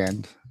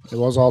weekend. It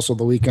was also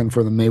the weekend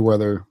for the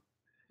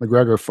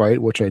Mayweather-McGregor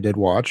fight, which I did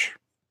watch.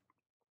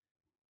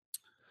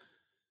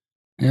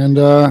 And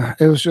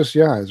it was just,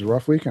 it was a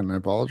rough weekend. I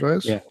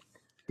apologize. Yeah.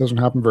 Doesn't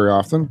happen very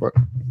often, but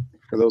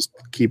For those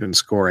keeping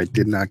score, I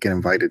did not get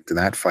invited to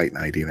that fight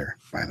night either,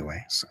 by the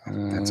way. So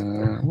that's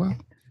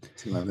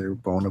it's another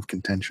bone of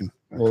contention.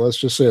 Well, let's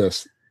just say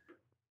this.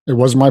 It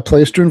was my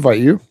place to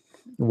invite you.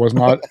 It was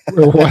not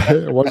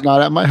it was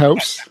not at my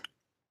house.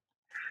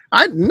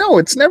 No,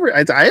 it's never.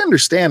 I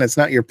understand it's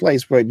not your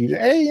place, but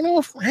I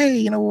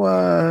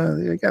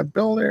got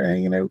Bill there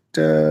hanging out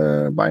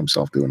by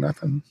himself doing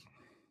nothing.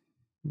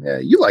 Yeah,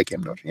 you like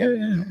him, don't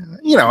you?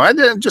 Yeah.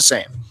 I'm just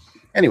saying.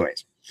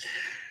 Anyways,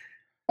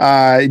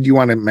 do you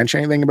want to mention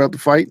anything about the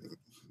fight?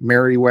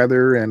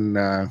 Merriweather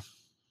and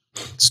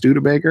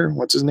Studebaker.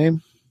 What's his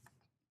name?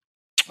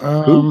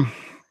 What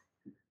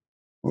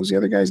was the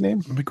other guy's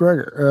name?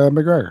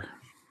 McGregor.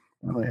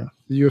 Oh yeah,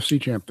 the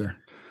UFC champ there.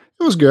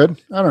 It was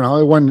good. I don't know.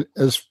 It wasn't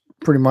as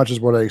pretty much as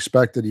what I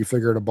expected. You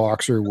figured a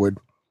boxer would,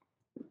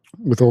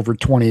 with over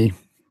 20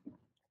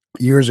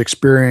 years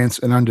experience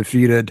and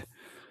undefeated,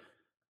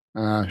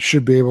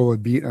 should be able to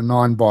beat a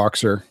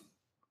non-boxer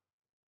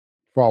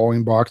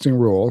following boxing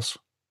rules.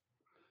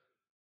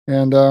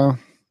 And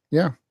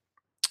yeah,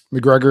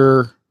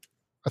 McGregor,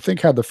 I think,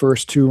 had the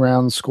first 2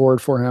 rounds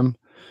scored for him.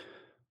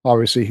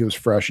 Obviously, he was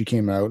fresh. He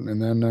came out, and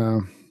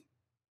then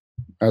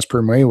as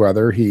per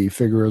Mayweather, he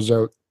figures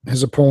out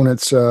his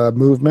opponent's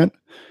movement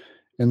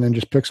and then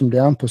just picks him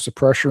down, puts the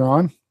pressure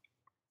on.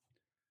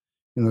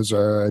 And there's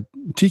a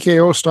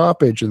TKO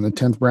stoppage in the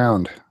 10th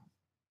round.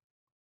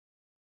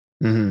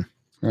 Mm-hmm.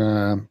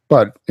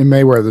 But in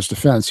Mayweather's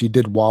defense, he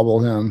did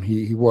wobble him.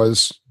 He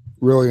was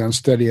really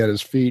unsteady at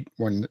his feet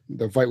when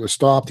the fight was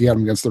stopped. He had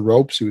him against the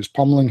ropes. He was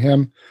pummeling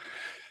him.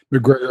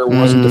 McGregor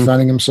wasn't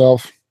defending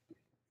himself.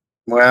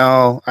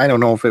 Well, I don't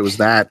know if it was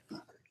that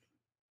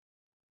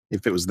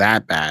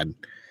bad.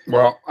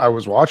 Well, I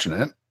was watching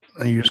it,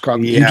 and you just caught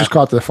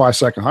the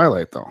 5-second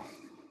highlight, though.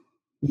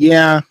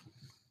 Yeah,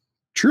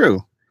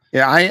 true.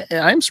 Yeah,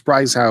 I'm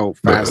surprised how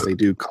fast they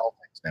do call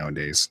things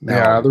nowadays.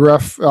 Yeah, the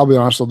ref. I'll be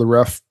honest, the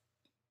ref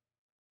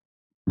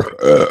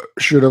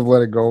should have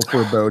let it go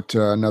for about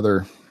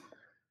another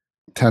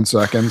 10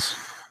 seconds.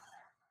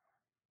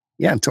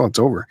 Yeah, until it's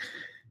over.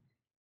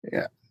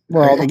 Yeah.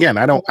 Well, again,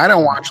 I don't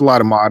watch a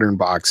lot of modern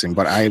boxing,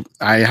 but I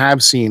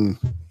have seen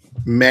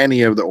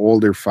many of the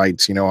older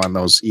fights, on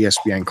those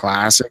ESPN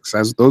classics.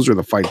 Those are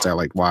the fights I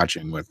like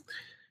watching, with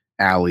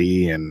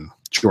Ali and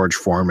George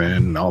Foreman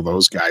and all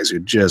those guys who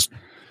just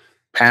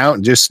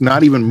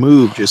not even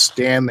move, just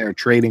stand there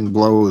trading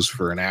blows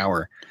for an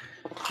hour.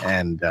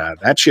 And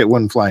that shit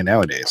wouldn't fly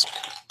nowadays.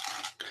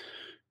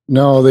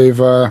 No, they've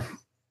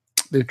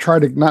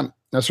tried to not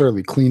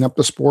necessarily clean up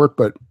the sport,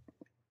 but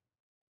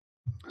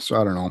so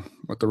I don't know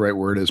what the right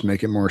word is,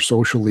 make it more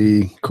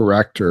socially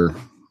correct or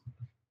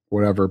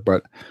whatever.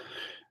 But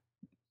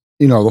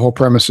the whole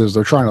premise is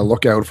they're trying to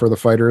look out for the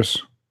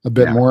fighters a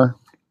bit more,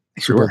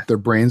 so that their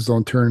brains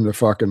don't turn into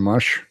fucking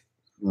mush.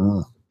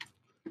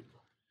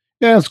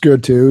 Yeah, it's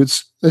good too.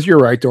 You're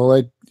right though.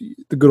 Like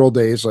the good old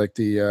days, like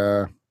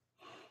the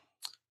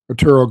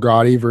Arturo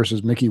Gatti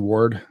versus Mickey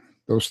Ward.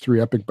 Those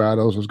 3 epic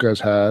battles those guys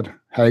had.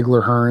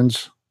 Hagler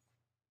Hearns.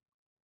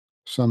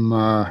 Some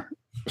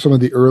of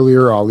the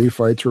earlier Ali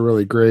fights were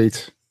really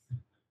great.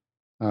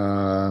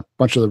 A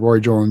bunch of the Roy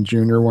Jones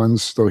Jr.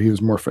 ones, though he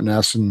was more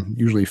finesse and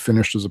usually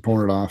finished his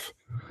opponent off.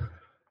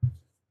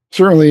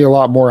 Certainly a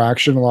lot more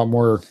action, a lot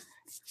more,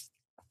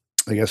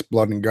 I guess,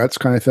 blood and guts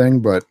kind of thing.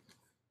 But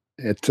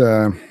it,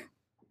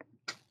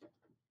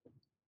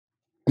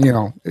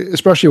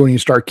 especially when you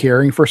start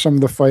caring for some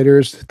of the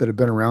fighters that have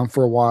been around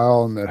for a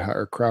while and that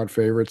are crowd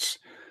favorites,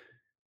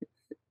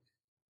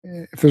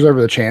 if there's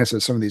ever the chance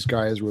that some of these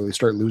guys really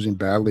start losing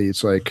badly,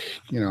 it's like,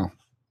 you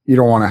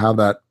don't want to have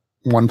that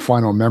one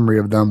final memory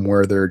of them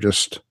where they're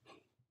just,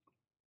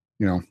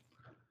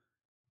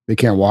 they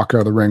can't walk out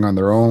of the ring on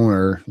their own,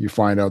 or you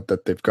find out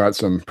that they've got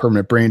some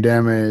permanent brain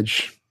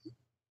damage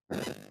a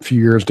few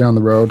years down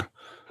the road.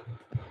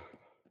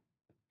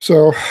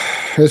 So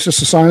it's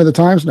just a sign of the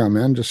times now,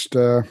 man. Just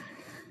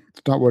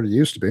it's not what it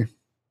used to be.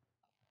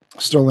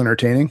 Still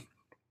entertaining,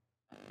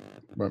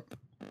 but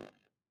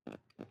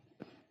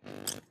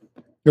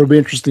it'll be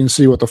interesting to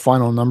see what the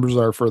final numbers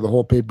are for the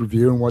whole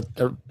pay-per-view and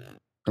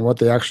what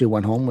they actually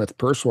went home with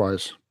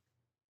purse-wise.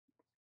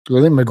 Because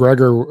I think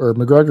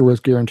McGregor was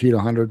guaranteed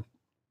 100.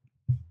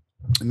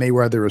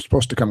 Mayweather was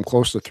supposed to come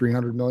close to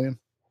 300 million.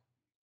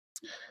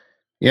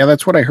 Yeah,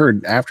 that's what I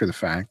heard after the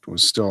fact,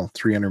 was still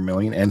 300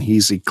 million, and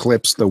he's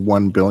eclipsed the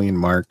 1 billion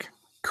mark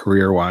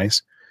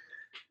career-wise.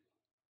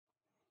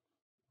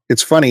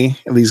 It's funny,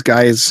 these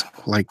guys,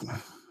 like,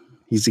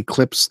 he's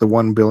eclipsed the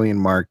 1 billion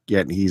mark,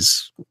 yet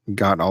he's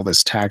got all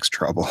this tax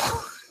trouble.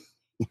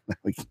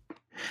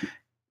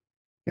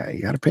 Yeah,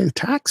 you got to pay the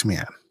tax,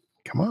 man.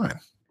 Come on.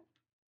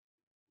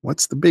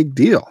 What's the big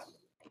deal?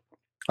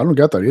 I don't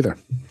get that either.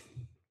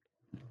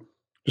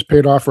 Just pay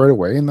it off right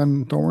away and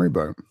then don't worry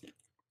about it.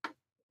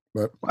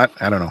 But I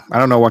don't know. I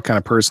don't know what kind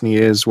of person he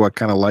is, what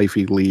kind of life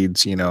he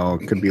leads. It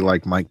could be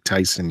like Mike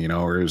Tyson,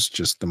 or it was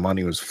just the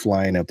money was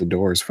flying out the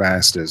door as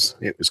fast as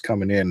it was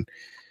coming in,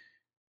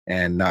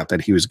 and not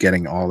that he was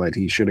getting all that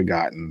he should have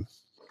gotten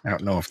I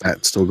don't know if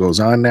that still goes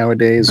on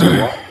nowadays or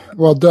what.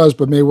 Well, it does,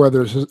 but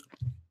Mayweather's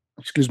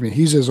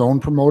he's his own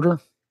promoter.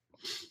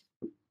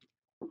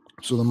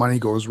 So the money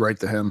goes right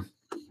to him.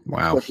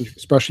 Wow.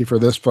 Especially for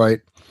this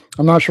fight.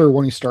 I'm not sure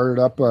when he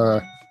started up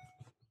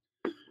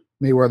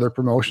Mayweather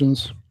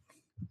Promotions.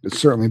 It's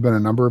certainly been a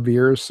number of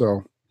years.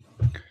 So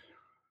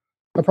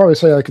I'd probably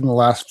say like in the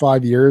last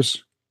 5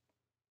 years,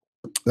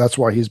 that's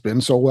why he's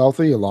been so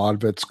wealthy. A lot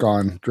of it's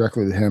gone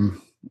directly to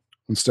him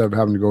instead of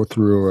having to go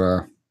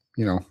through,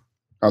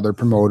 other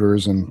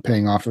promoters and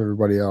paying off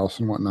everybody else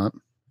and whatnot.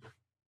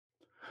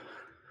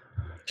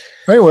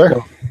 Anyway,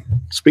 well,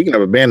 speaking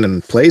of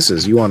abandoned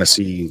places, you want to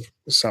see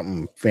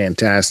something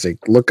fantastic?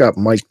 Look up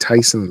Mike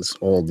Tyson's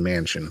old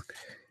mansion.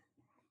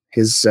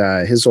 His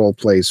old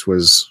place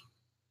was,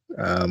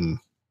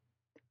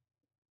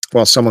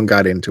 someone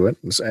got into it,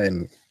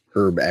 and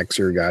Herb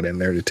Exer got in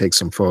there to take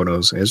some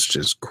photos. It's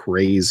just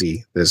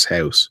crazy. This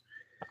house,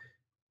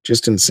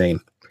 just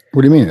insane.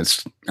 What do you mean?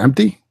 It's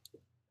empty?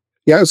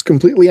 Yeah, it was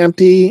completely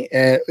empty.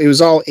 It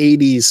was all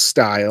 80s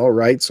style,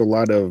 right? So a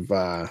lot of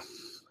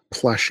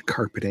plush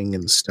carpeting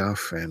and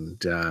stuff.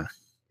 And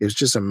it was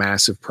just a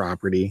massive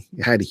property.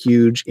 It had a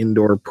huge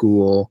indoor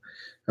pool.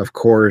 Of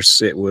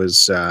course, it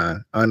was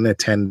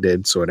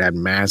unattended. So it had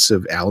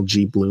massive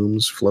algae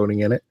blooms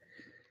floating in it.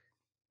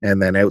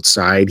 And then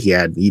outside,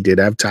 he did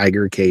have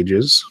tiger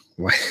cages,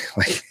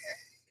 like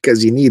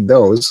because you need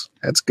those.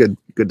 That's good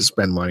to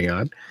spend money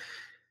on.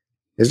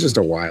 It's just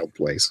a wild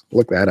place.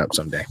 Look that up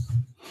someday.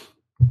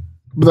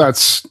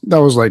 But that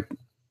was like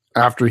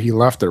after he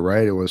left it,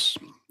 right?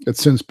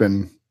 It's since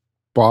been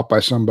bought by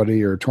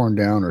somebody or torn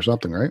down or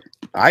something, right?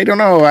 I don't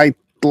know.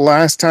 The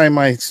last time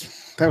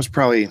that was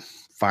probably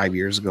 5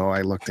 years ago.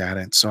 I looked at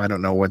it, so I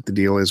don't know what the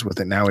deal is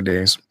with it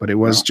nowadays. But it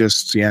was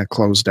just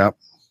closed up.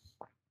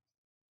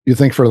 You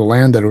think for the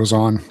land that it was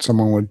on,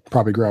 someone would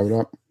probably grab it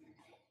up?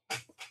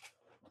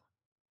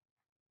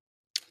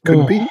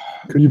 Could be.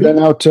 You've been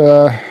out.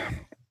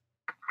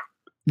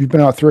 You've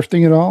been out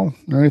thrifting at all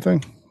or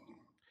anything?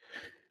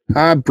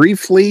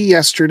 Briefly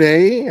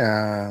yesterday,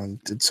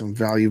 did some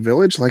Value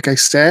Village. Like I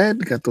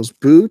said, got those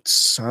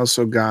boots. I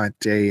also got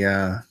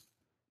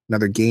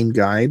another game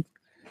guide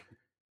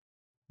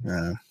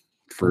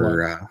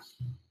for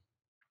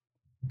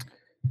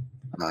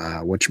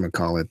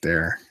whatchamacallit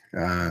there.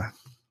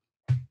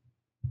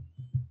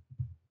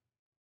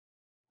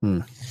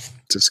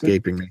 It's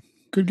escaping me.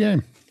 Good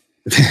game.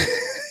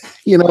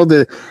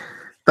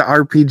 The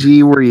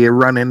RPG where you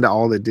run into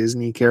all the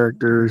Disney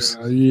characters.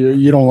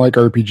 You don't like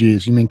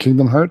RPGs. You mean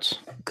Kingdom Hearts?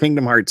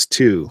 Kingdom Hearts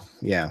 2,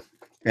 yeah.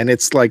 And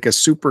it's like a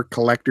super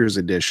collector's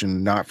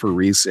edition, not for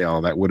resale.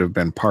 That would have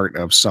been part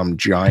of some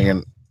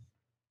giant,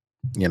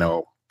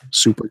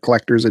 super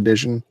collector's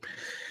edition.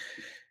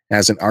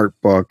 As an art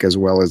book, as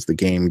well as the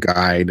game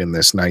guide and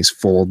this nice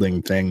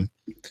folding thing.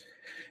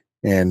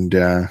 And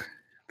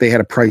they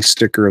had a price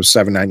sticker of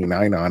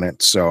 $7.99 on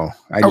it. So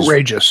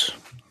outrageous.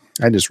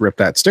 I just ripped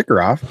that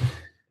sticker off.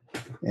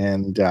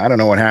 And I don't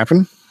know what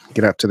happened.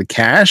 Get up to the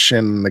cash,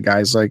 and the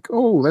guy's like,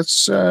 "Oh,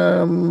 that's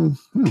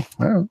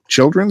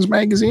children's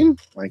magazine."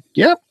 Like,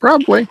 yeah,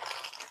 probably.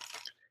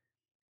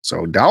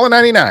 So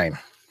 $1.99.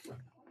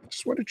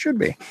 That's what it should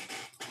be.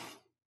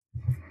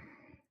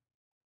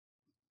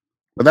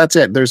 But that's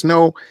it.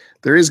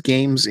 There is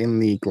games in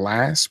the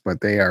glass,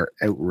 but they are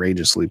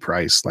outrageously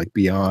priced, like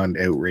beyond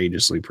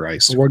outrageously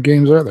priced. So what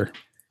games are there?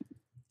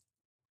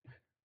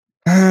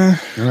 I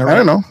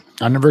don't know.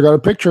 I never got a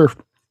picture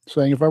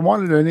saying if I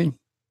wanted any.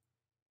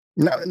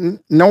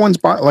 No one's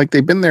bought. Like,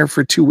 they've been there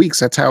for 2 weeks.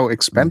 That's how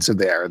expensive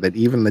they are. That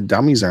even the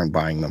dummies aren't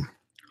buying them.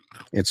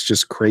 It's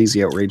just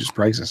crazy, outrageous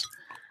prices.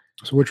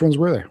 So which ones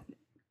were they?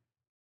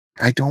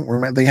 I don't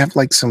remember. They have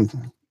like some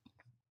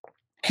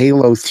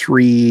Halo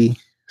 3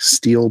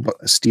 steel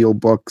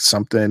book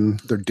something.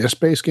 They're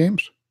disc-based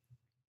games.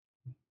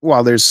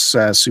 Well, there's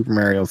Super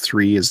Mario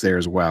 3 is there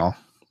as well.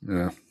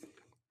 Yeah,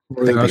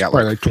 I think they got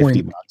like $50 on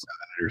it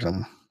or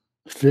something.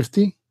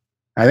 50?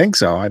 I think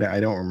so. I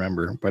don't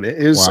remember, but it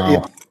is.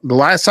 Wow. The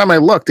last time I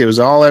looked, it was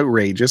all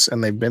outrageous,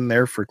 and they've been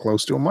there for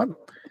close to a month.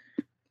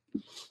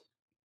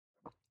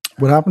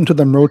 What happened to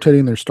them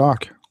rotating their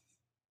stock?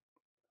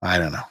 I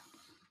don't know.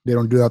 They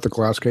don't do that, the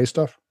Glass Case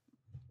stuff?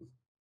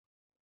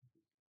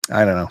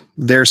 I don't know.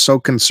 They're so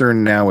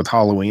concerned now with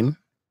Halloween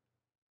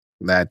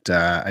that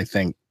I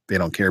think they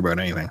don't care about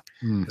anything.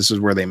 This is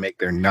where they make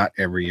their nut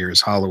every year,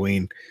 is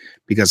Halloween,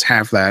 because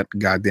half that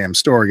goddamn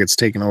store gets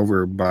taken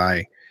over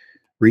by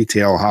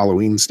retail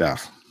Halloween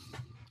stuff.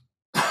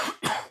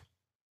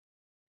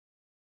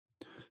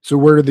 So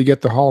where did they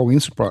get the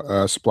Halloween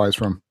supplies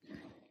from?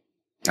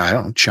 I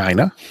don't know.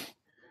 China.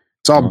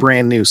 It's all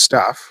brand new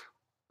stuff,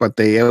 but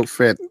they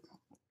outfit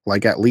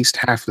like at least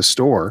half the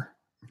store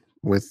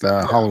with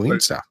Halloween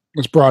stuff.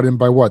 It's brought in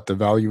by what? The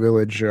Value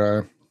Village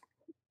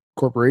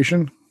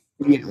Corporation?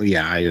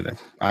 Yeah,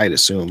 I'd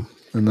assume.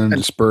 And then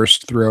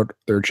dispersed throughout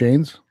their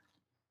chains?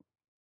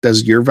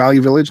 Does your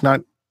Value Village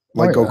not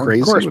go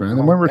crazy? Of course, man.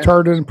 They went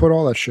retarded and put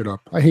all that shit up.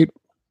 I hate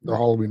the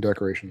Halloween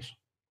decorations.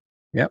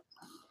 Yep.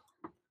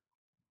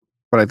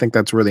 But I think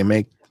that's where they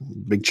make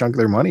big chunk of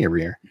their money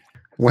every year.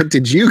 What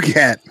did you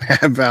get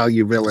at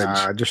Value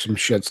Village? Just some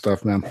shit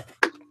stuff, man.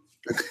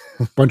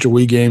 Bunch of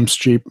Wii games,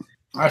 cheap.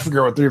 I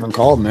forget what they're even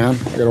called, man.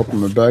 I gotta open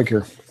my bag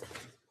here.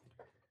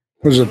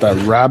 What is it,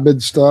 that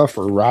Rabid stuff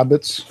or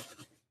Rabbits?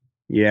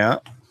 Yeah.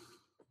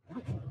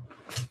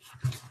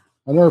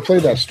 I never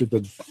played that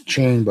stupid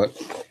chain, but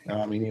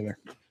No, me neither.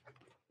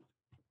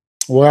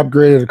 we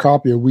upgraded a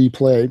copy of Wii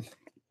Play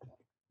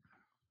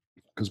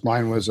because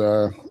mine was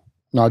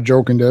not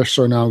joking dish.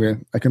 So now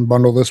I can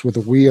bundle this with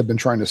a Wii I've been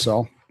trying to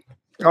sell.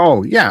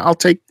 Oh yeah, I'll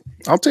take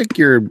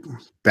your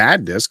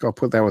bad disc. I'll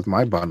put that with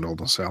my bundle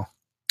to sell.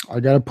 I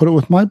got to put it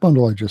with my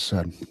bundle. I just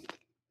said.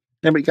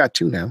 Yeah, but you got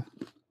 2 now.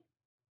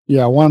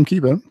 Yeah, one I'm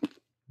keeping.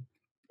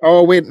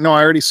 Oh wait, no,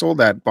 I already sold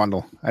that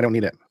bundle. I don't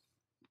need it.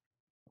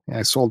 Yeah,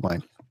 I sold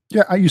mine.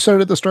 Yeah, you said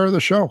it at the start of the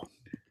show.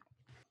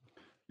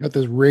 Got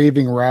this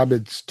Raving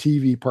Rabbids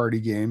TV party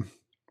game.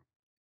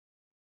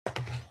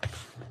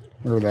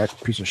 Whatever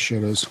that piece of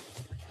shit is.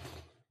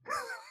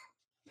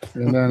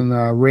 And then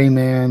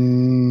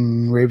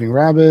Rayman Raving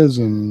Rabbids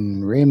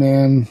and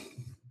Rayman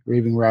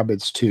Raving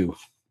Rabbids 2.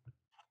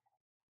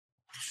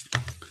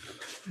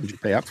 Did you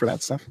pay up for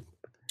that stuff?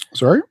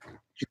 Sorry?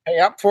 Did you pay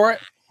up for it?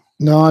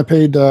 No, I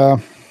paid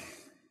what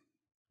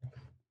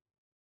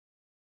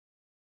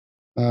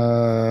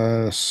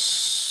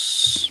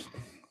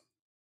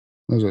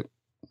was it?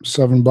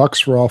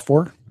 $7 for all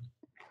 4?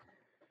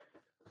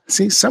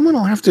 See, someone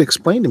will have to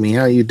explain to me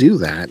how you do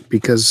that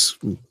because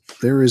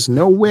there is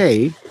no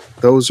way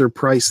those are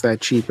priced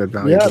that cheap at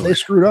Value Yeah, Village. they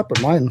screwed up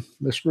at mine.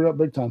 They screwed up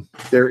big time.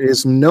 There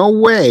is no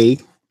way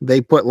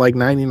they put like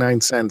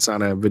 99 cents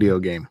on a video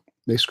game.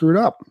 They screwed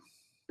up.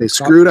 They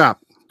screwed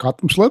up. Caught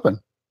them slipping.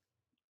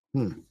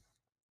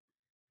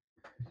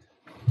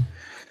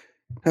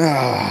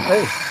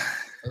 Hey,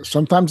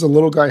 sometimes the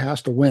little guy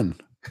has to win.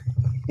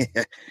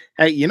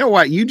 Hey, you know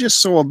what? You just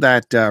sold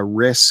that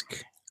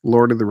Risk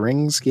Lord of the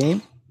Rings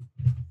game.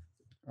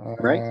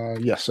 Right?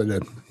 Yes, I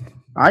did.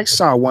 I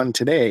saw one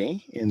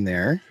today in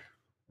there,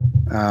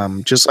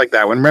 just like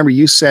that one. Remember,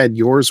 you said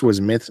yours was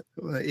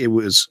it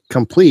was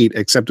complete,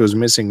 except it was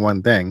missing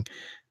one thing,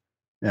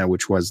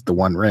 which was the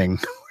One Ring,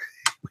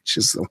 which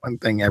is the one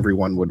thing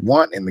everyone would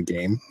want in the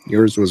game.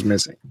 Yours was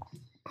missing.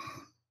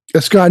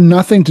 It's got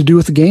nothing to do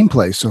with the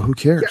gameplay, so who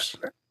cares?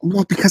 Yeah.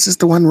 Well, because it's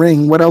the One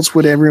Ring. What else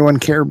would everyone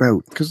care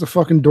about? Because the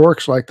fucking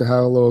dorks like to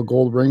have a little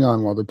gold ring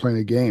on while they're playing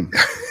a game.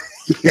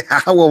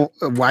 Yeah, well,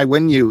 why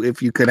wouldn't you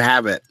if you could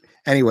have it?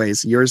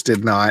 Anyways, yours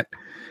did not,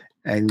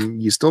 and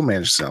you still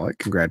managed to sell it.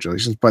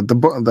 Congratulations. But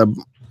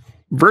the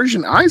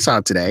version I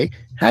saw today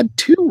had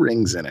 2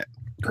 rings in it.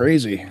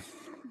 Crazy.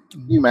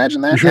 Can you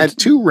imagine that? It had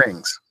 2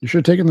 rings. You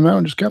should have taken them out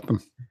and just kept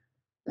them.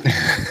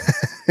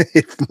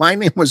 If my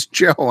name was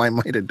Joe, I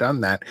might have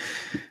done that.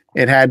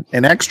 It had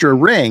an extra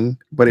ring,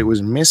 but it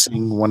was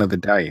missing one of the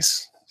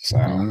dice. So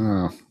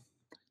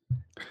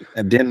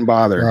I didn't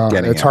bother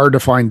getting it. It's hard to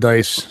find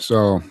dice,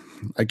 so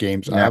that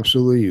game's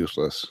absolutely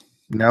useless.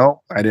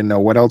 No, I didn't know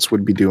what else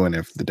would be doing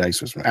if the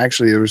dice was.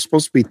 Actually, there was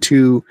supposed to be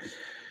 2.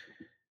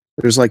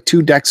 There's like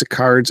 2 decks of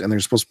cards, and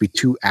there's supposed to be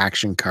 2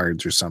 action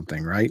cards or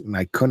something, right? And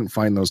I couldn't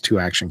find those 2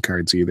 action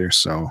cards either,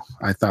 so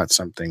I thought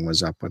something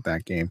was up with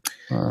that game.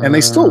 And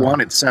they still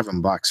wanted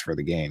 $7 for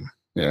the game.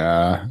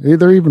 Yeah,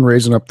 they're even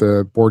raising up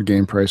the board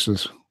game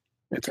prices.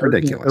 It's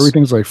ridiculous.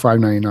 Everything's like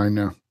 $5.99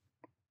 now.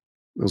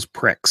 Those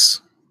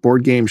pricks.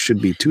 Board games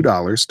should be $2,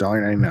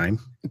 $1.99.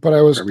 But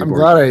I'm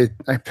glad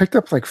I picked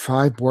up like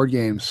 5 board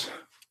games,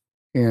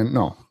 and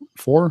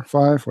 4,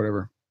 5,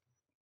 whatever,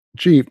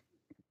 cheap.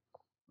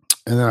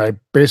 And then I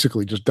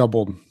basically just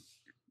doubled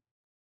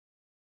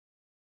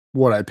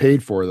what I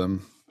paid for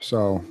them.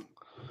 So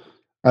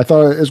I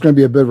thought it was going to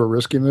be a bit of a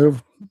risky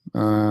move.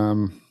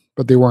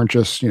 But they weren't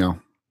just, a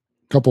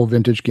couple of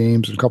vintage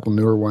games and a couple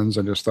newer ones.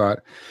 I just thought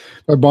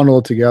I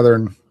bundled it together,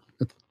 and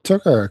it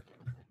took a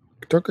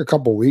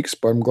couple weeks,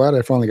 but I'm glad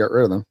I finally got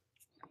rid of them.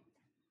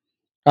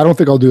 I don't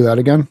think I'll do that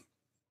again,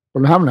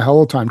 but I'm having a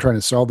hell of a time trying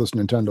to sell this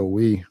Nintendo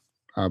Wii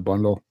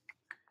bundle.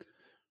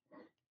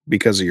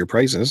 Because of your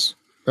prices?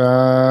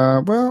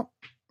 Well,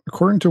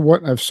 according to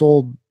what I've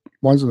sold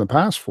ones in the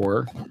past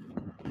for.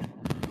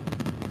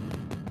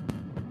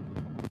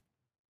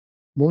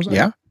 What was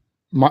that?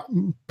 Yeah.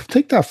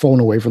 Take that phone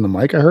away from the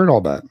mic. I heard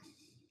all that.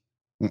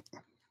 I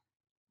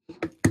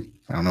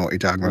don't know what you're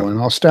talking about. Going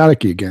all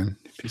staticky again.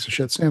 Piece of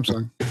shit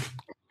Samsung.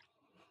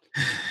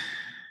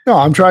 No,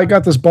 I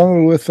got this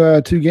bundle with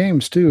 2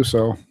 games too,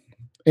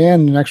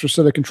 and an extra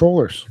set of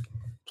controllers.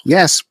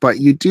 Yes, but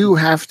you do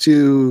have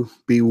to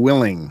be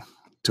willing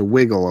to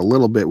wiggle a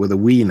little bit with a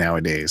Wii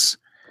nowadays.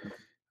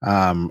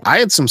 I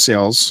had some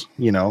sales,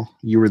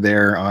 you were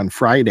there on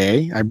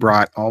Friday. I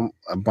brought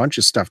a bunch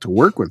of stuff to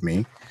work with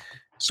me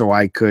so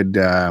I could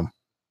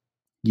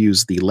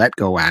use the Let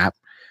Go app,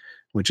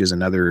 which is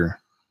another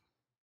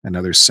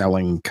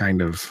selling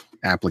kind of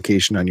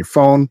application on your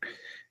phone.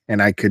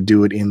 And I could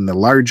do it in the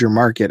larger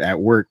market at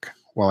work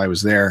while I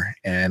was there.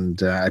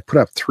 And I put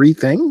up 2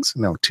 things.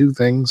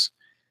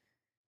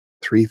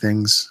 3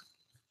 things.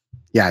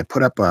 Yeah, I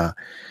put up a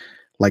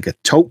like a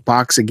tote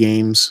box of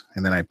games,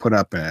 and then I put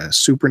up a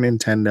Super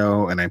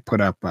Nintendo, and I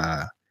put up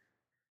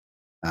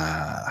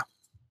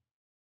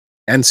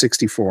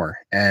N64,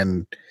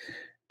 and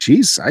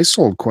geez, I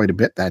sold quite a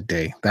bit that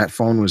day. That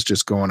phone was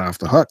just going off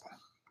the hook.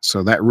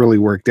 So that really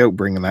worked out,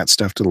 bringing that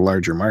stuff to the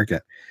larger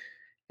market.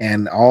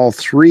 And all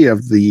three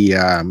of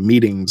the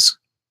meetings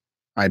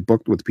I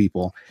booked with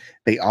people,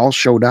 they all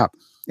showed up,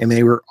 and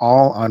they were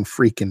all on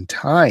freaking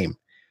time,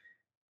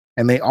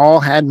 and they all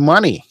had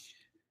money.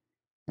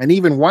 And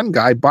even one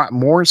guy bought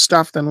more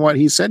stuff than what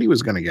he said he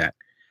was going to get.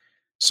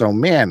 So,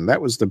 man,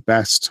 that was the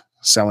best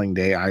selling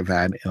day I've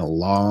had in a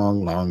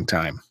long, long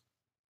time.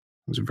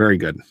 It was very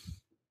good.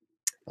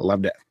 I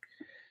loved it.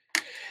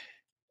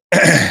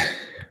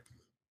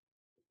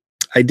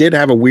 I did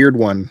have a weird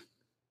one,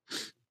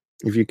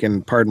 if you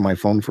can pardon my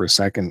phone for a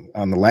second,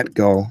 on the Let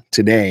Go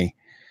today.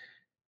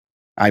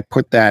 I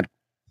put that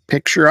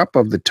picture up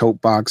of the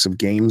tote box of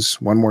games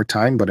one more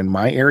time, but in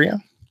my area.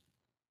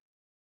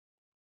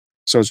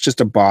 So it's just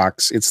a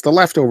box. It's the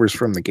leftovers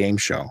from the game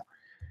show.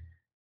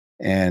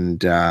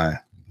 And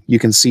you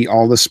can see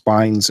all the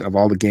spines of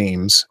all the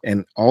games,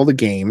 and all the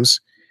games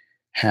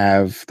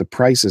have the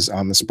prices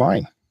on the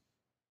spine.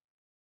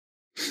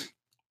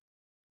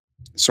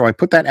 So I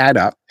put that ad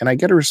up, and I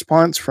get a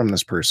response from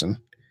this person.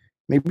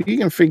 Maybe you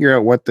can figure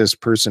out what this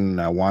person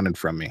wanted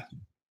from me.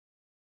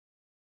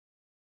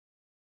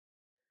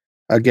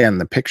 Again,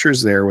 the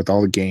picture's there with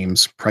all the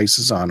games,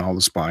 prices on all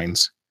the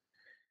spines.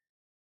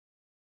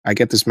 I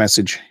get this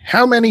message,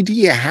 "How many do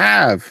you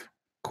have?"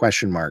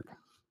 Question mark.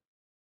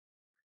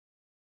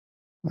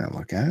 I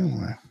look at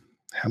it.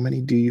 How many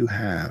do you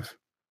have?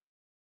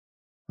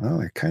 Well,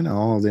 they're kind of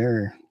all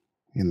there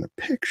in the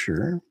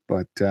picture,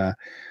 but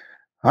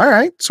all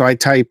right. So I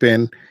type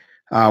in,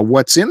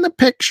 what's in the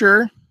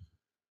picture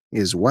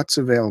is what's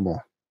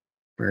available,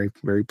 very,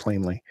 very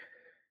plainly.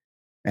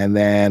 And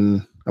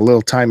then a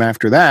little time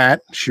after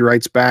that, she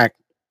writes back,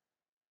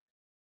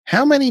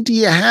 "How many do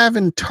you have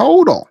in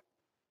total?"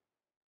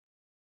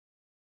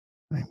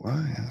 Like,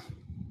 well,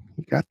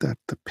 you got the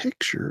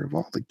picture of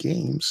all the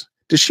games.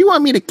 Does she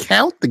want me to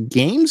count the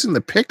games in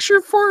the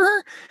picture for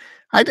her?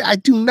 I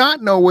do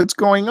not know what's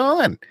going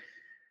on.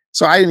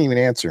 So I didn't even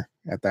answer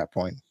at that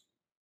point.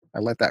 I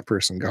let that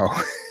person go.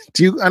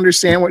 Do you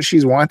understand what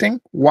she's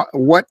wanting? What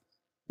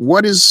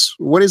is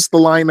the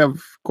line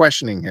of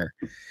questioning here?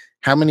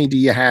 How many do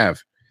you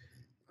have?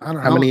 I don't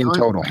know. How many in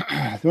total?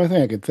 The only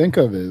thing I could think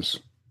of is,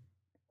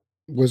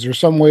 was there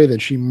some way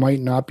that she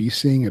might not be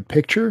seeing a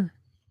picture?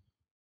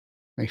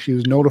 Like she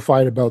was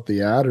notified about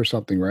the ad or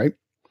something, right?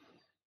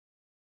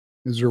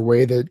 Is there a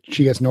way that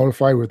she gets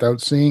notified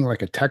without seeing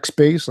like a text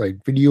base,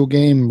 like video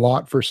game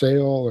lot for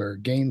sale or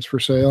games for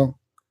sale?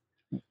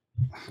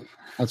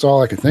 That's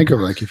all I can think of.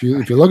 Like if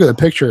you look at the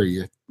picture,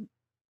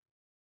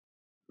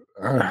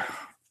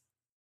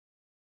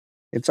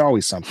 it's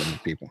always something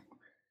with people.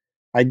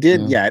 I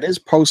did, yeah, it is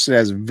posted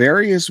as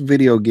various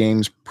video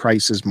games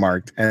prices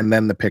marked, and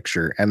then the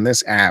picture. And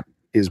this app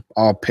is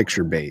all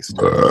picture based.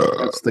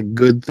 That's the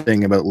good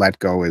thing about Let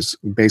Go, is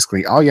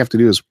basically all you have to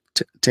do is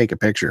take a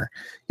picture.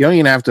 You don't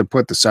even have to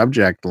put the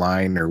subject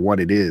line or what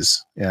it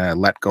is.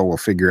 Let Go will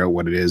figure out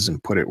what it is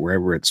and put it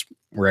wherever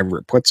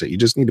it puts it. You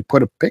just need to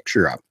put a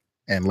picture up,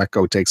 and Let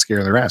Go takes care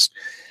of the rest.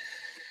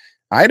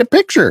 I had a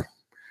picture.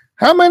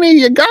 How many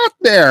you got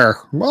there?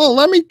 Well,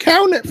 let me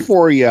count it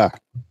for you.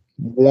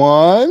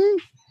 1,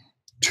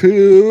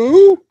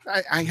 2.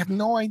 I have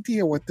no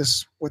idea what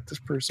this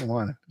person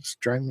wanted. It's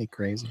driving me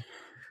crazy.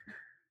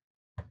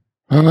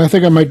 I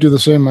think I might do the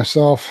same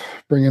myself.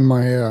 Bring in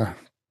my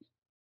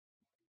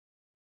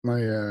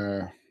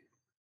whatever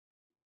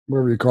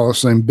you call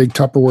this thing, big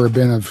Tupperware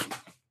bin of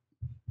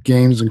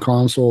games and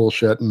console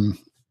shit, and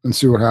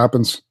see what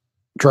happens.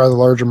 Try the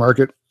larger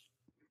market.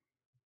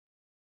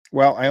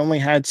 Well, I only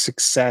had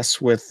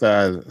success with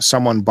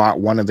someone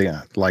bought one of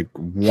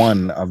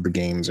the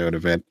games out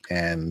of it,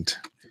 and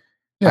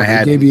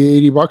I gave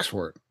you $80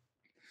 for it.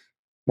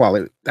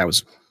 Well, that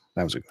was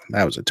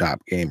a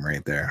top game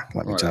right there.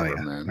 Let me tell you,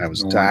 man. That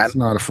was it's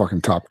not a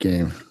fucking top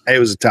game. It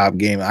was a top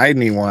game. I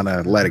didn't even want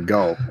to let it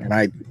go, and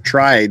I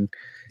tried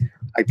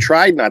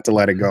not to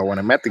let it go. When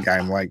I met the guy,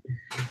 I'm like,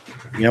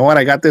 you know what?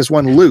 I got this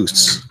one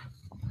loose.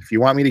 If you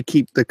want me to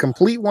keep the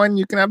complete one,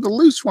 you can have the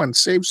loose one.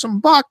 Save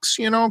some bucks,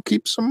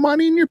 keep some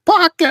money in your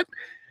pocket.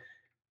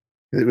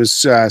 It was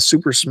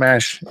Super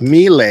Smash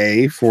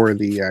Melee for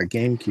the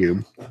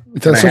GameCube.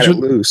 And I had it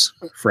loose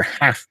for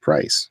half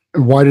price.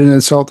 Why didn't it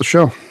sell at the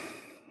show?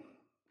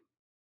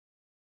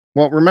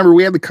 Well, remember,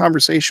 we had the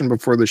conversation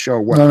before the show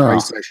what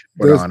price I should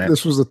put on it.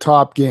 This was the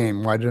top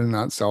game. Why did it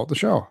not sell at the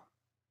show?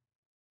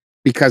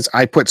 Because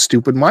I put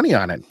stupid money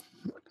on it.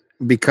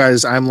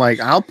 Because I'm like,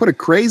 I'll put a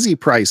crazy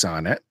price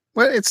on it.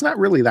 But it's not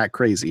really that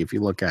crazy if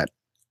you look at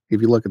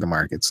the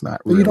market. It's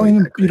not really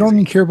you don't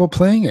even care about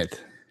playing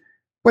it.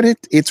 But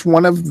it's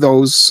one of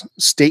those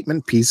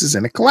statement pieces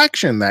in a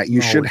collection that you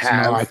should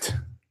have.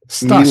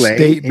 It's not a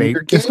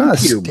statement. It's not a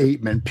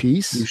statement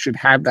piece. You should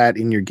have that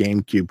in your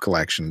GameCube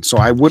collection. So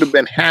I would have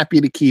been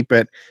happy to keep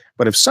it.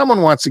 But if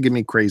someone wants to give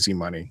me crazy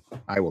money,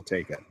 I will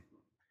take it.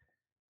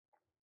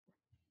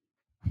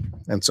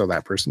 And so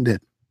that person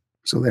did.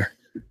 So there.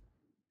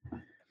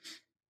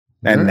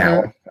 And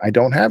now I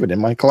don't have it in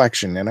my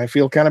collection, and I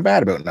feel kind of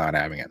bad about not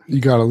having it. You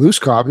got a loose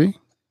copy.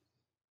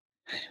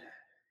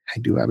 I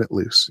do have it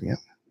loose. Yeah.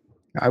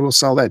 I will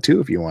sell that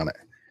too if you want it.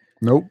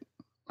 Nope.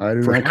 I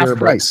do For not half care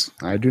price.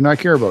 about I do not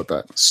care about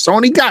that.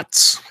 Sony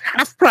Guts.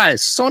 Half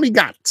price. Sony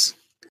Guts.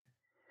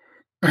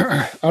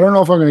 I don't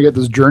know if I'm going to get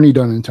this journey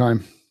done in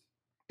time.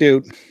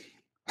 Dude.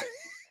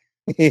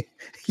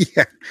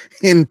 Yeah,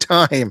 in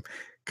time.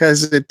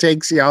 Because it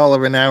takes you all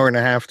of an hour and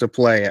a half to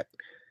play it.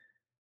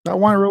 I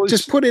want to really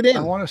just put it in.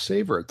 I want to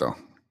savor it though.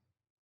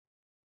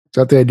 Is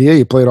that the idea?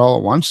 You play it all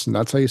at once and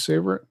that's how you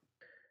savor it?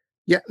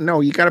 Yeah,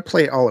 no, you got to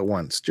play it all at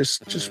once.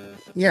 Just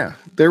yeah,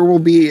 there will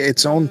be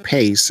its own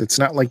pace. It's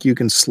not like you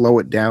can slow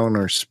it down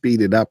or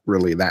speed it up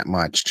really that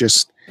much.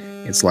 Just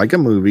it's like a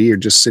movie. You're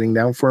just sitting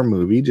down for a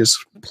movie. Just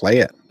play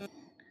it.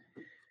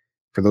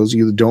 For those of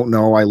you that don't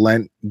know, I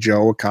lent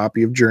Joe a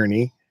copy of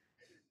Journey.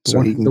 So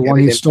he can the one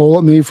he stole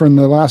at me from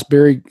the last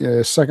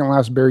second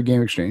last Barry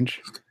Game Exchange.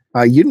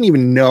 You didn't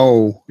even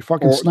know you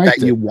fucking sniped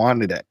that you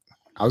wanted it.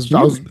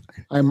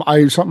 I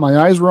my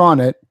eyes were on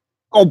it.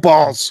 Oh,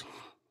 balls.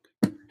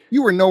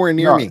 You were nowhere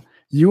near me.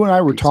 You and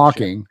I were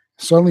talking.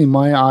 Suddenly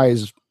my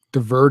eyes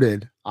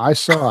diverted. I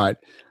saw it.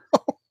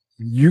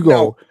 You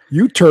go,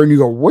 you turn, you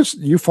go,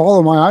 you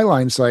follow my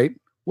eyeline sight.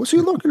 What's he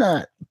looking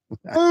at?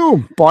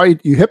 Boom.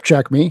 Bite. You hip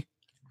check me.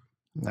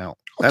 No.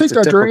 I'll take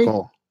that journey.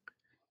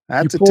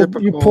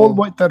 You pulled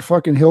what that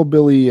fucking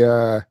hillbilly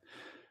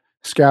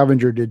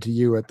scavenger did to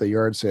you at the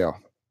yard sale.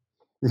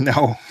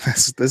 No,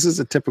 this is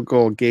a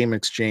typical Game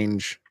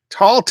Exchange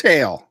tall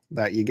tale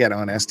that you get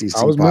on STC.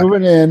 I was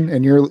moving in,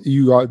 and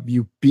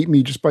you beat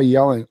me just by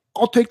yelling.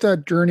 I'll take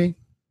that journey.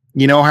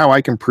 You know how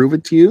I can prove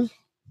it to you?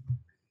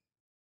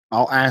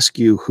 I'll ask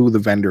you who the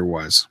vendor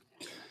was.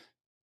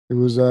 It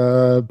was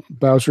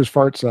Bowser's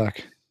fart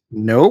sack.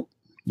 Nope.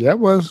 Yeah, it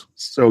was.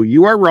 So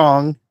you are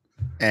wrong,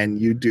 and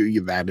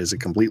that is a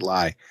complete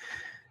lie.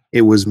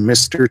 It was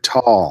Mr.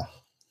 Tall.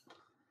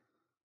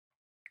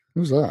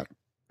 Who's that?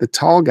 The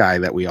tall guy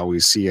that we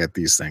always see at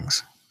these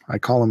things. I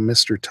call him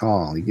Mr.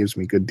 Tall. He gives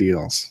me good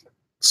deals.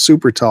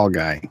 Super tall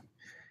guy.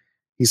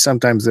 He's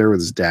sometimes there with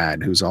his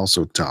dad, who's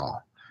also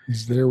tall.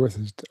 He's there with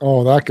his...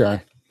 Oh, that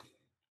guy.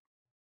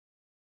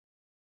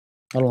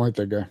 I don't like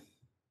that guy.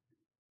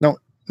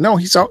 No,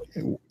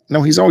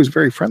 he's always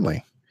very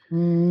friendly.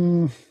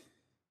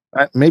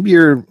 Maybe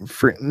you're...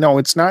 No,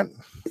 it's not...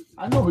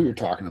 I know who you're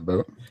talking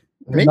about.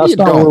 Maybe you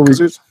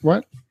don't.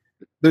 What?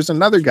 There's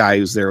another guy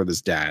who's there with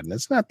his dad, and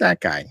it's not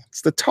that guy.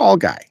 It's the tall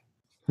guy.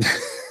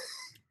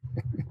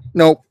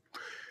 Nope.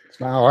 It's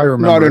not how I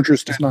remember. Not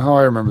interested. It's not how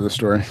I remember the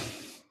story.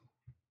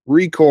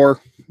 Recore.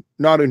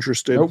 Not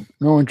interested. Nope.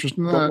 No interest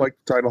in that. Don't like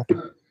the title.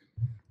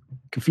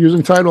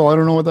 Confusing title. I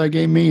don't know what that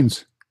game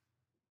means.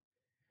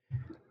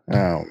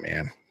 Oh,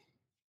 man.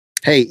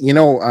 Hey,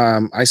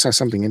 I saw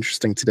something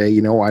interesting today.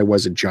 I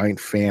was a giant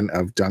fan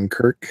of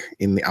Dunkirk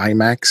in the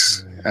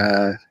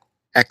IMAX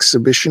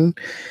exhibition.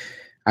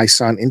 I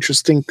saw an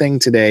interesting thing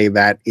today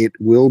that it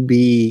will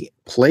be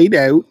played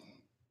out.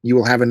 You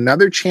will have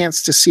another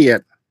chance to see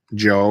it,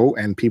 Joe,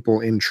 and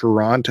people in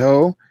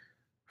Toronto.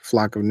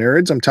 Flock of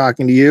nerds, I'm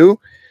talking to you.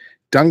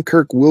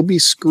 Dunkirk will be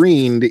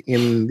screened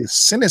in the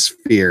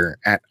Cinesphere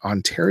at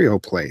Ontario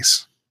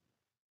Place.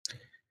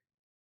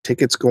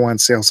 Tickets go on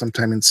sale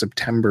sometime in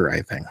September,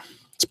 I think.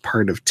 It's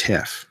part of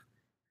TIFF.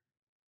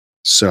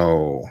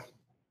 So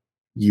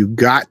you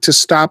got to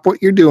stop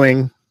what you're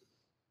doing.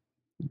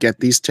 Get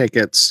these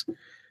tickets.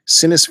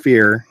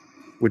 Cinesphere,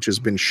 which has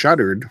been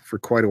shuttered for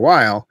quite a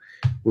while,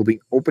 will be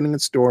opening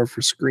its door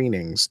for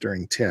screenings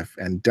during TIFF,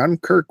 and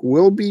Dunkirk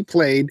will be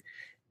played,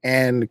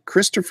 and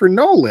Christopher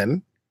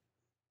Nolan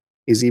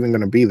is even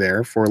going to be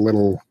there for a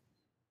little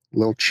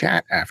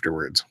chat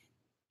afterwards.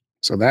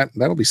 So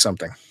that'll be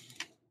something.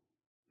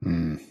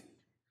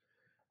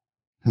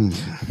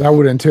 That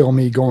would entail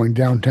me going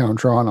downtown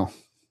Toronto.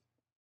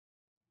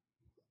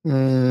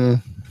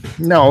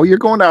 No, you're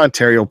going to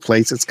Ontario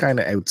Place. It's kind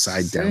of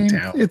outside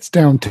downtown. It's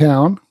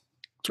downtown.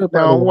 It's at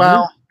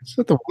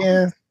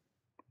the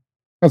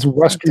That's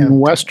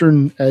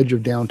western edge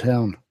of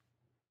downtown.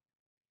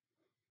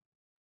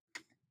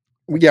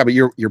 Yeah, but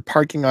you're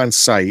parking on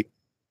site.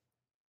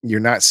 You're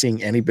not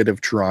seeing any bit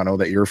of Toronto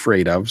that you're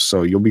afraid of,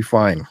 so you'll be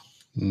fine.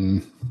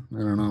 I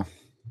don't know.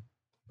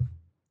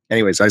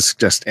 Anyways, I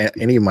suggest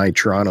any of my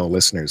Toronto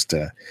listeners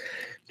to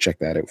check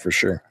that out for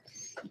sure.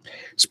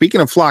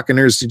 Speaking of Flock of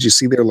Nerds, did you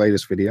see their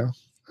latest video?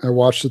 I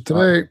watched it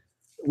today.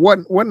 What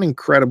an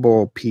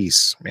incredible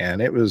piece,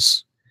 man. It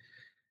was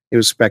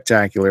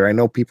spectacular. I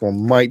know people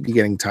might be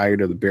getting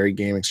tired of the Barry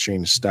Game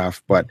Exchange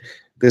stuff, but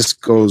this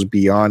goes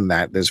beyond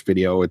that. This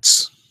video, it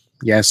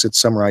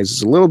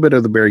summarizes a little bit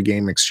of the Barry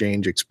Game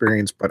Exchange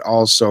experience, but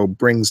also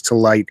brings to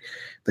light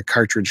the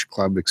Cartridge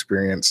Club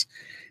experience.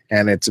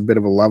 And it's a bit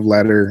of a love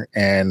letter.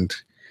 And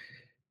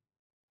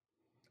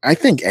I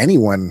think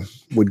anyone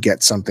would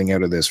get something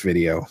out of this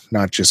video,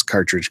 not just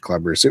Cartridge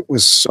Clubbers. It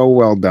was so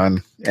well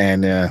done.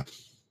 And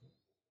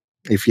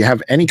if you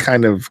have any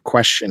kind of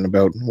question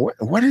about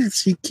what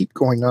does he keep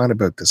going on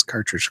about this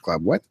cartridge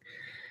club,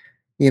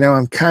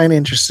 I'm kind of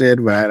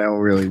interested, but I don't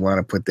really want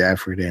to put the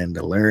effort in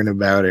to learn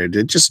about it.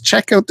 Just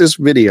check out this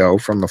video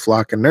from the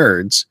Flock of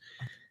Nerds,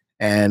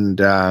 and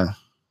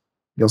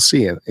you'll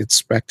see it. It's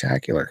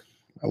spectacular.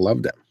 I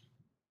loved it.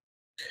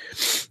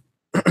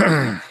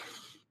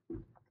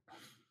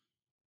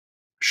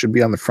 Should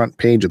be on the front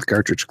page of the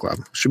Cartridge Club.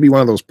 Should be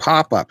one of those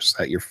pop-ups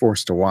that you're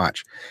forced to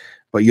watch,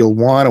 but you'll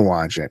want to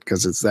watch it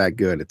because it's that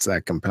good. It's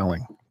that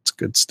compelling. It's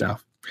good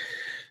stuff.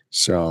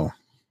 So,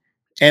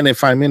 and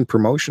if I'm in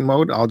promotion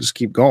mode, I'll just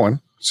keep going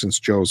since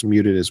Joe's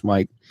muted his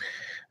mic,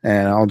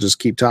 and I'll just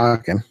keep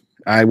talking.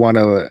 I want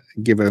to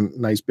give a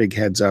nice big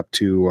heads up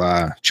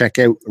to check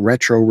out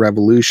Retro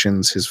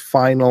Revolutions. His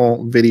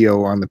final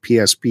video on the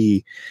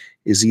PSP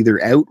is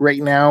either out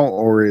right now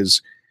or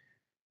is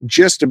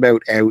just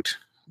about out.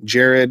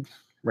 Jared,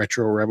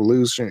 Retro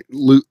Revolutions,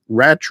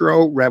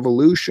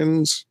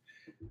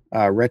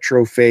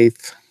 Retro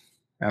Faith.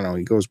 I don't know.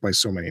 He goes by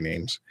so many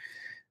names.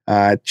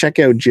 Check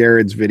out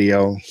Jared's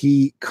video.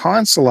 He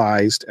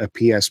consoleized a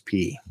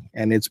PSP,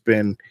 and it's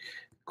been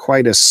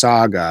quite a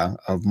saga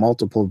of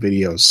multiple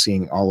videos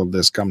seeing all of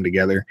this come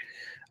together.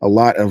 A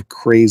lot of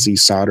crazy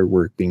solder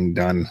work being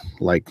done,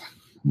 like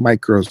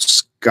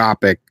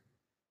microscopic,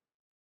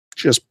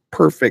 just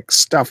perfect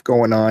stuff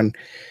going on.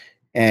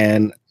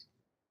 And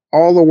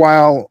all the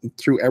while,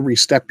 through every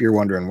step, you're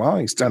wondering, well,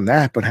 he's done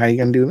that, but how are you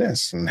going to do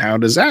this? And how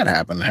does that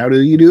happen? How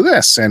do you do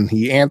this? And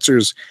he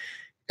answers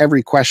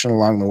every question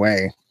along the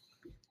way.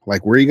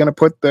 Like, where are you going to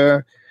put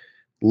the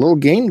little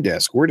game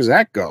disc? Where does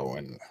that go?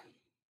 And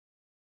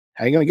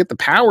how are you going to get the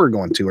power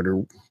going to it?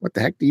 Or what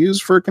the heck do you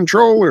use for a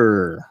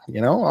controller?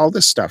 All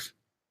this stuff.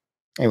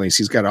 Anyways,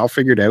 he's got it all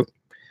figured out.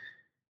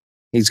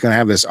 He's going to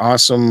have this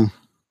awesome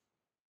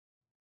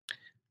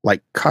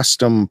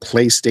custom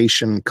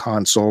PlayStation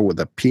console with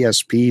a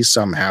PSP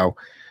somehow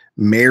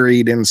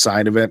married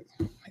inside of it.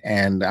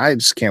 And I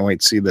just can't wait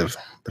to see the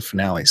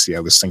finale, see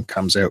how this thing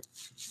comes out.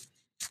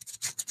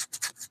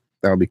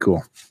 That'll be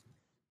cool.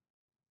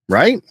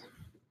 Right?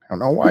 I don't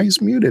know why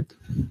he's muted.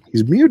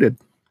 He's muted.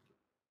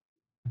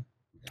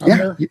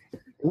 Yeah.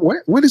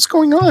 What is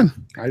going on?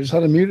 I just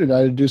had him muted. I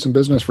had to do some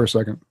business for a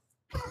second.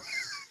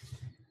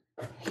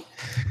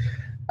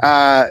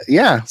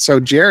 Yeah. So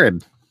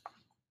Jared.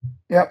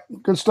 Yep,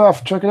 good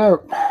stuff. Check it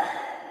out.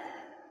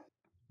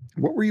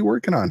 What were you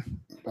working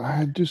on? I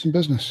had to do some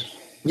business.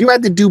 You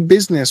had to do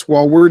business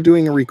while we're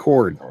doing a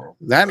record.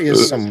 That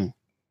is some.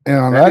 And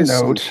on that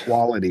note,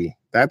 quality.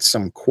 That's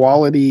some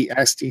quality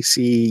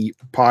STC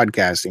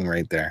podcasting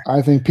right there.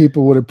 I think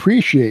people would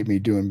appreciate me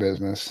doing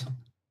business.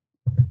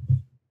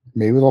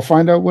 Maybe they'll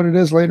find out what it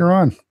is later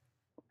on.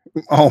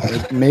 Oh,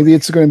 maybe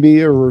it's going to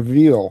be a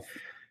reveal.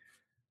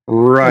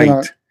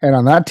 Right. And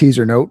on that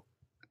teaser note,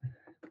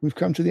 we've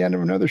come to the end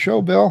of another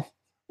show, Bill.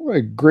 What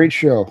a great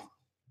show.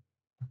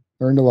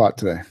 Learned a lot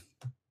today.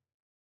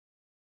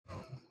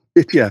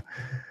 Yeah.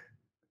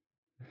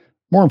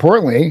 More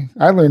importantly,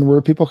 I learned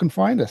where people can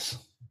find us.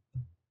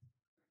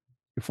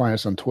 You can find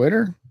us on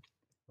Twitter,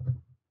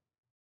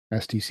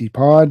 STC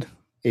Pod,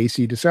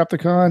 AC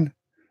Decepticon.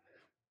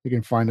 You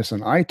can find us on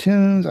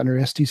iTunes under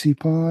STC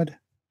Pod.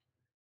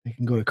 You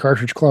can go to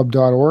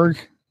cartridgeclub.org.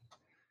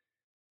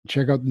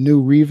 Check out the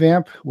new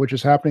revamp, which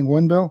is happening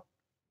when, Bill?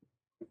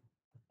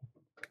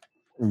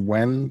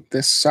 When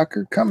this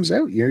sucker comes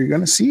out, you're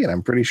going to see it,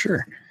 I'm pretty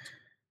sure.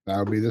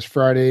 That'll be this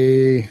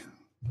Friday,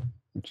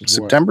 which is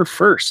September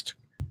 1st.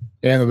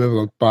 And they'll be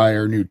able to buy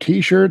our new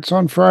t-shirts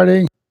on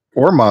Friday.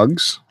 Or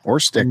mugs,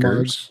 or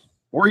stickers,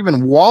 or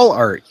even wall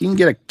art. You can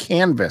get a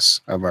canvas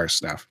of our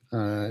stuff.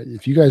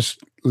 If you guys,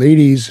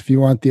 ladies, if you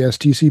want the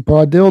STC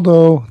Pod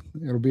dildo,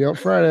 it'll be out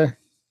Friday.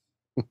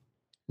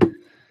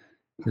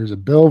 There's a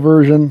Bill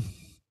version,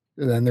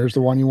 and then there's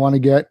the one you want to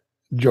get,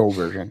 Joe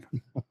version.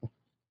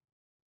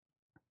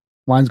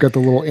 Mine's got the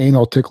little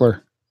anal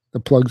tickler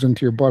that plugs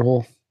into your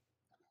butthole.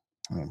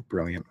 Oh,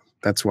 brilliant.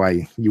 That's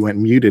why you went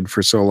muted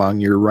for so long.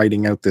 You're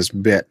writing out this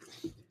bit.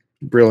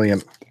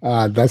 Brilliant.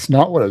 That's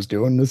not what I was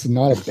doing. This is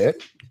not a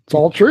bit. It's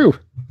all true.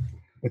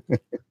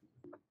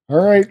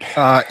 All right.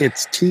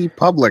 It's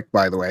TeePublic,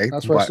 by the way.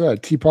 That's what I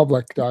said.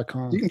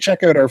 TeePublic.com. You can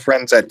check out our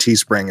friends at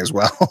Teespring as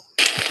well.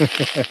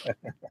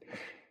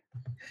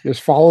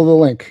 Just follow the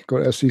link. Go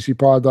to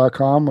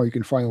sccpod.com, or you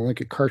can find the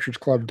link at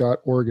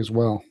cartridgeclub.org as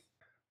well.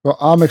 Well,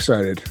 I'm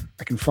excited.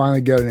 I can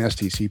finally get an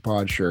STC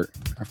Pod shirt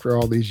after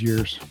all these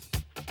years.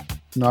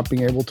 Not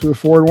being able to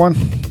afford one.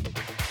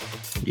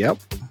 Yep.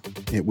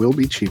 It will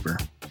be cheaper.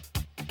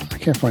 I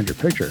can't find your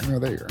picture. Oh,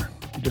 there you are.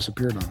 You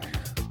disappeared on me.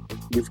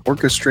 You've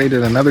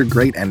orchestrated another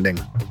great ending.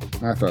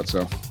 I thought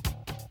so.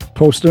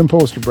 Poster and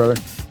poster, brother.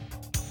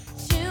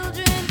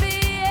 Children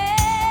behave.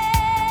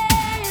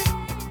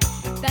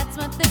 That's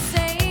what they say.